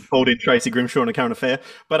angry and called in Tracy Grimshaw on a current affair.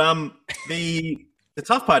 But the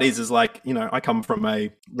tough part is like, I come from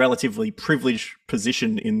a relatively privileged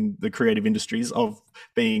position in the creative industries of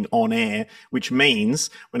being on air, which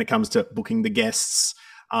means when it comes to booking the guests,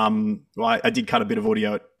 I did cut a bit of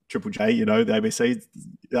audio at Triple J, the ABC,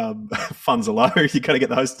 funds are low. You got to get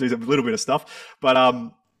the host to do a little bit of stuff. But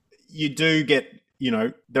you do get,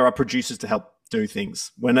 there are producers to help do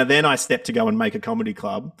things. When then I step to go and make a comedy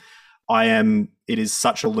club, it is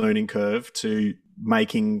such a learning curve to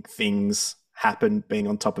making things happen, being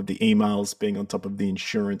on top of the emails, being on top of the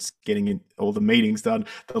insurance, getting in all the meetings done,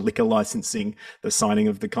 the liquor licensing, the signing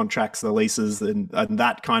of the contracts, the leases, and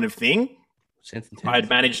that kind of thing. I had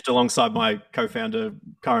managed alongside my co-founder,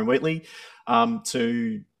 Karen Wheatley,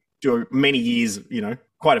 to do many years,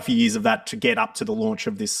 quite a few years of that to get up to the launch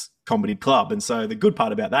of this comedy club. And so the good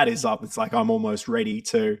part about that is it's like I'm almost ready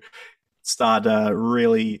to start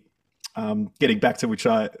really getting back to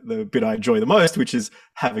the bit I enjoy the most, which is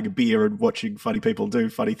having a beer and watching funny people do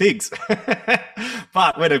funny things.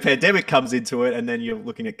 But when a pandemic comes into it, and then you're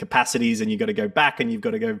looking at capacities, and you've got to go back, and you've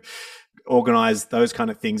got to go organize those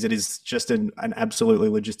kind of things, it is just an absolutely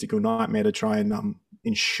logistical nightmare to try and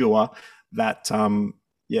ensure that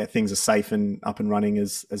things are safe and up and running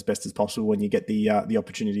as best as possible when you get the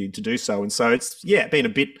opportunity to do so. And so it's been a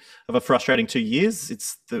bit of a frustrating 2 years.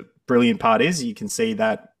 It's the brilliant part is you can see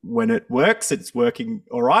that when it works, it's working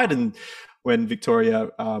all right. And when Victoria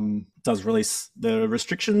does release the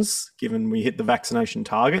restrictions, given we hit the vaccination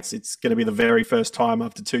targets, it's going to be the very first time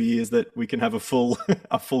after 2 years that we can have a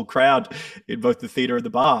full crowd in both the theatre and the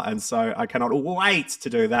bar. And so I cannot wait to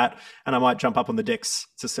do that. And I might jump up on the decks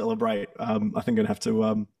to celebrate. I think I'm going to have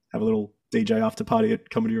to have a little DJ after party at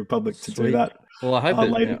Comedy Republic to do that. Well, I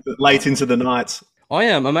hope late into the night. I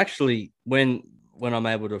am. I'm actually, when I'm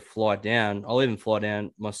able to fly down, I'll even fly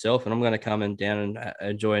down myself, and I'm going to come down and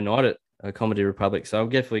enjoy a night at Comedy Republic. So I'll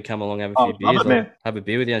definitely come along, have a few beers, have a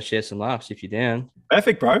beer with you and share some laughs if you're down.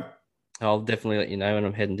 Perfect, bro. I'll definitely let you know when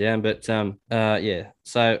I'm heading down. But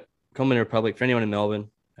so Comedy Republic, for anyone in Melbourne,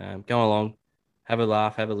 go along, have a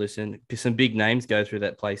laugh, have a listen. Some big names go through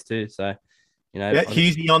that place too. So,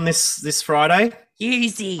 Hughesy on this Friday.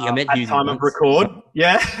 Hughesy, I met Hughesy time once. of record.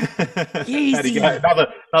 Yeah. How'd he go?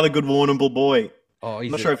 Another good Warrnambool boy. Oh,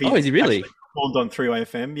 I'm not sure if is he really performed on 3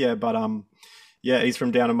 FM? Yeah, but he's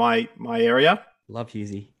from down in my area. Love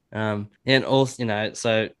Hughesy. And also,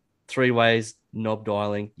 so 3 ways, knob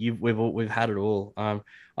dialing. We've had it all.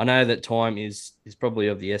 I know that time is probably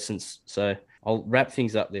of the essence, so I'll wrap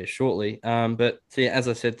things up there shortly. But as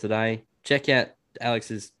I said today, check out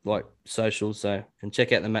Alex's socials, and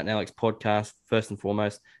check out the Matt and Alex podcast first and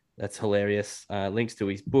foremost. That's hilarious. Links to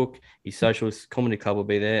his book, his socials, Comedy Club will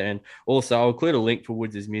be there. And also I'll include a link for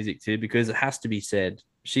Woods' music too, because it has to be said,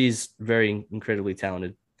 she's very incredibly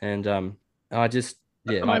talented. And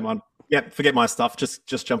forget my stuff.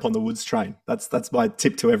 Just jump on the Woods train. That's my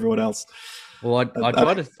tip to everyone else. Well, I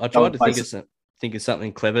tried to think of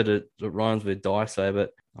something clever that rhymes with Daiso,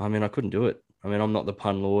 but I mean I couldn't do it. I mean I'm not the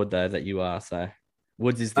pun lord though that you are. So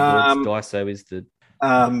Woods is the Woods, Daiso is the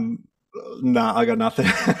No, I got nothing.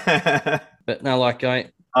 But no,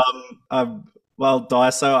 well,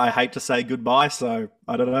 Daiso, I hate to say goodbye, so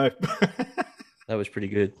I don't know. That was pretty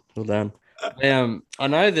good. Well done. I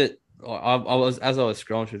know that I was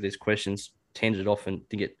scrolling through these questions, tended off and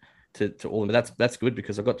to get to all of them. But that's good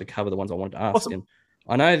because I got to cover the ones I wanted to ask. Awesome. And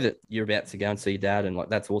I know that you're about to go and see your dad, and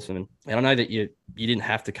that's awesome. And I know that you didn't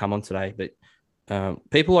have to come on today, but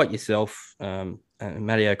people like yourself,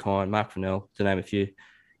 Matty O'Kine, Mark Fennell, to name a few,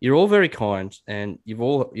 you're all very kind, and you've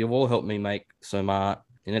all helped me make some art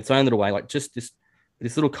in its own little way. Like just this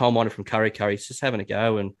little coal miner from Curry Curry's just having a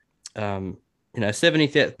go, and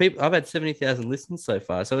 70,000 people. I've had 70,000 listens so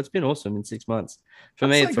far, so it's been awesome in 6 months. For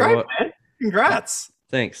me, it's great, man. Congrats.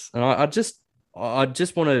 Thanks, and I just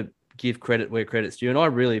want to give credit where credit's due, and I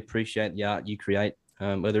really appreciate the art you create,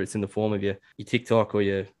 whether it's in the form of your TikTok or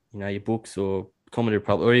your books or Comedy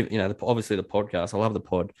Republic, or even obviously the podcast. I love the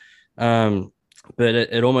pod. But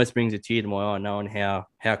it almost brings a tear to my eye knowing how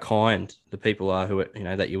kind the people are who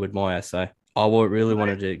that you admire. So I really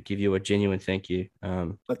wanted to give you a genuine thank you.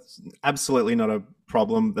 That's absolutely not a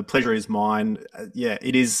problem. The pleasure is mine.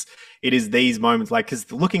 It is these moments,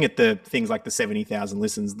 because looking at the things like the 70,000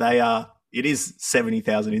 listens, it is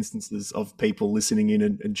 70,000 instances of people listening in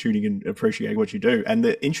and tuning and appreciating what you do. And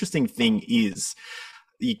the interesting thing is,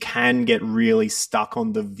 you can get really stuck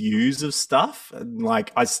on the views of stuff.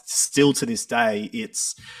 Like I still to this day,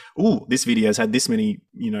 it's, this video's had this many,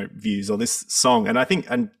 views, or this song. And I think,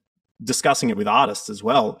 and discussing it with artists as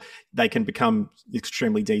well, they can become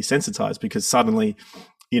extremely desensitized because suddenly,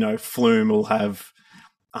 Flume will have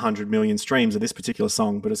 100 million streams of this particular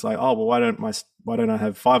song, but it's like, why don't I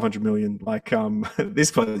have 500 million?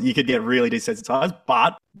 This, you could get really desensitized,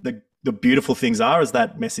 but the beautiful things is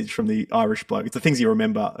that message from the Irish bloke. It's the things you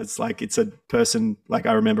remember. It's like, it's a person, like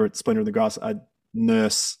I remember at Splinter in the Grass, a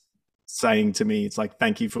nurse saying to me, it's like,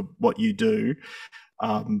 thank you for what you do,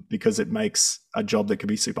 because it makes a job that can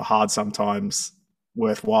be super hard sometimes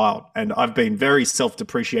worthwhile. And I've been very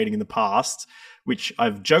self-depreciating in the past, which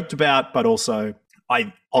I've joked about, but also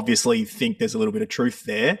I obviously think there's a little bit of truth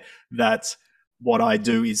there, that what I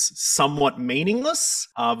do is somewhat meaningless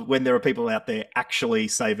when there are people out there actually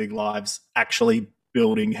saving lives, actually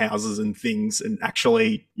building houses and things, and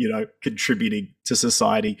actually, contributing to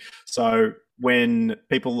society. So when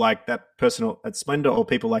people like that person at Splendor, or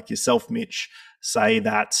people like yourself, Mitch, say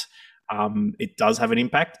that it does have an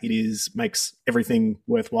impact, makes everything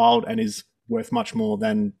worthwhile and is worth much more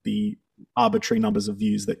than the arbitrary numbers of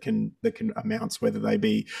views that can amounts, whether they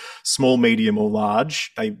be small, medium, or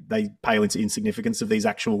large. They pale into insignificance of these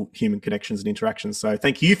actual human connections and interactions. So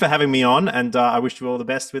thank you for having me on, and I wish you all the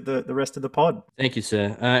best with the rest of the pod. Thank you,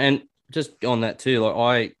 sir. And just on that too,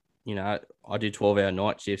 like I do 12-hour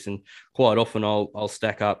night shifts, and quite often I'll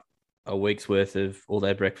stack up a week's worth of All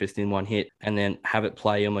Day Breakfast in one hit, and then have it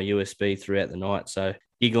play on my USB throughout the night. So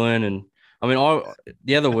giggling, and I mean,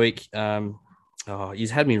 the other week,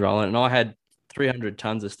 he's had me rolling, and I had 300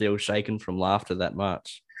 tons of steel shaken from laughter that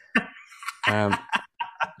much.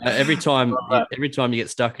 Every time you get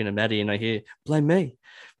stuck in a matty and I hear blame me,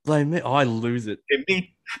 I lose it.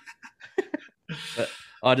 But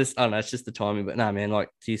I don't know, it's just the timing. But no, man, like,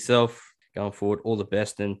 to yourself going forward, all the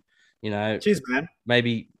best, and cheers, man.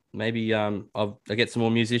 Maybe I get some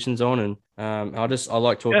more musicians on, and I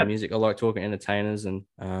like talking music, I like talking entertainers, and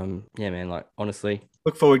yeah, man, like, honestly,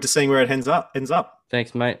 look forward to seeing where it ends up.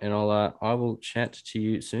 Thanks, mate, and I will chat to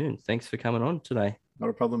you soon. Thanks for coming on today. Not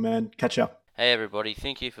a problem, man. Catch up. Hey everybody,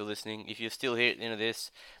 thank you for listening. If you're still here at the end of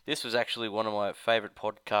this was actually one of my favourite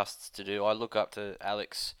podcasts to do. I look up to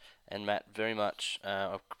Alex and Matt very much.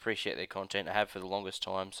 I appreciate their content. I have for the longest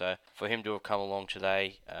time, so for him to have come along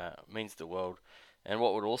today means the world. And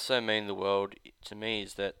what would also mean the world to me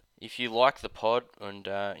is that if you like the pod, and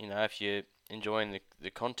if you're enjoying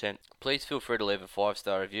the content, please feel free to leave a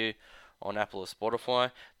 5-star review on Apple or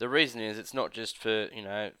Spotify. The reason is, it's not just for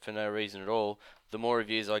no reason at all. The more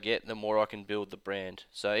reviews I get, the more I can build the brand.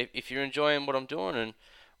 So if you're enjoying what I'm doing and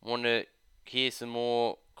want to hear some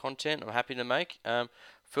more content I'm happy to make,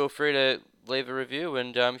 feel free to leave a review.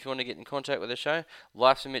 And if you want to get in contact with the show,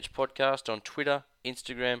 Life's a Mitch Podcast on Twitter,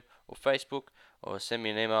 Instagram, or Facebook, or send me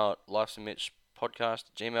an email at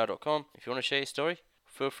lifesamitchpodcast@gmail.com. If you want to share your story,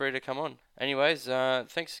 feel free to come on. Anyways,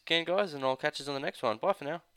 thanks again, guys, and I'll catch you on the next one. Bye for now.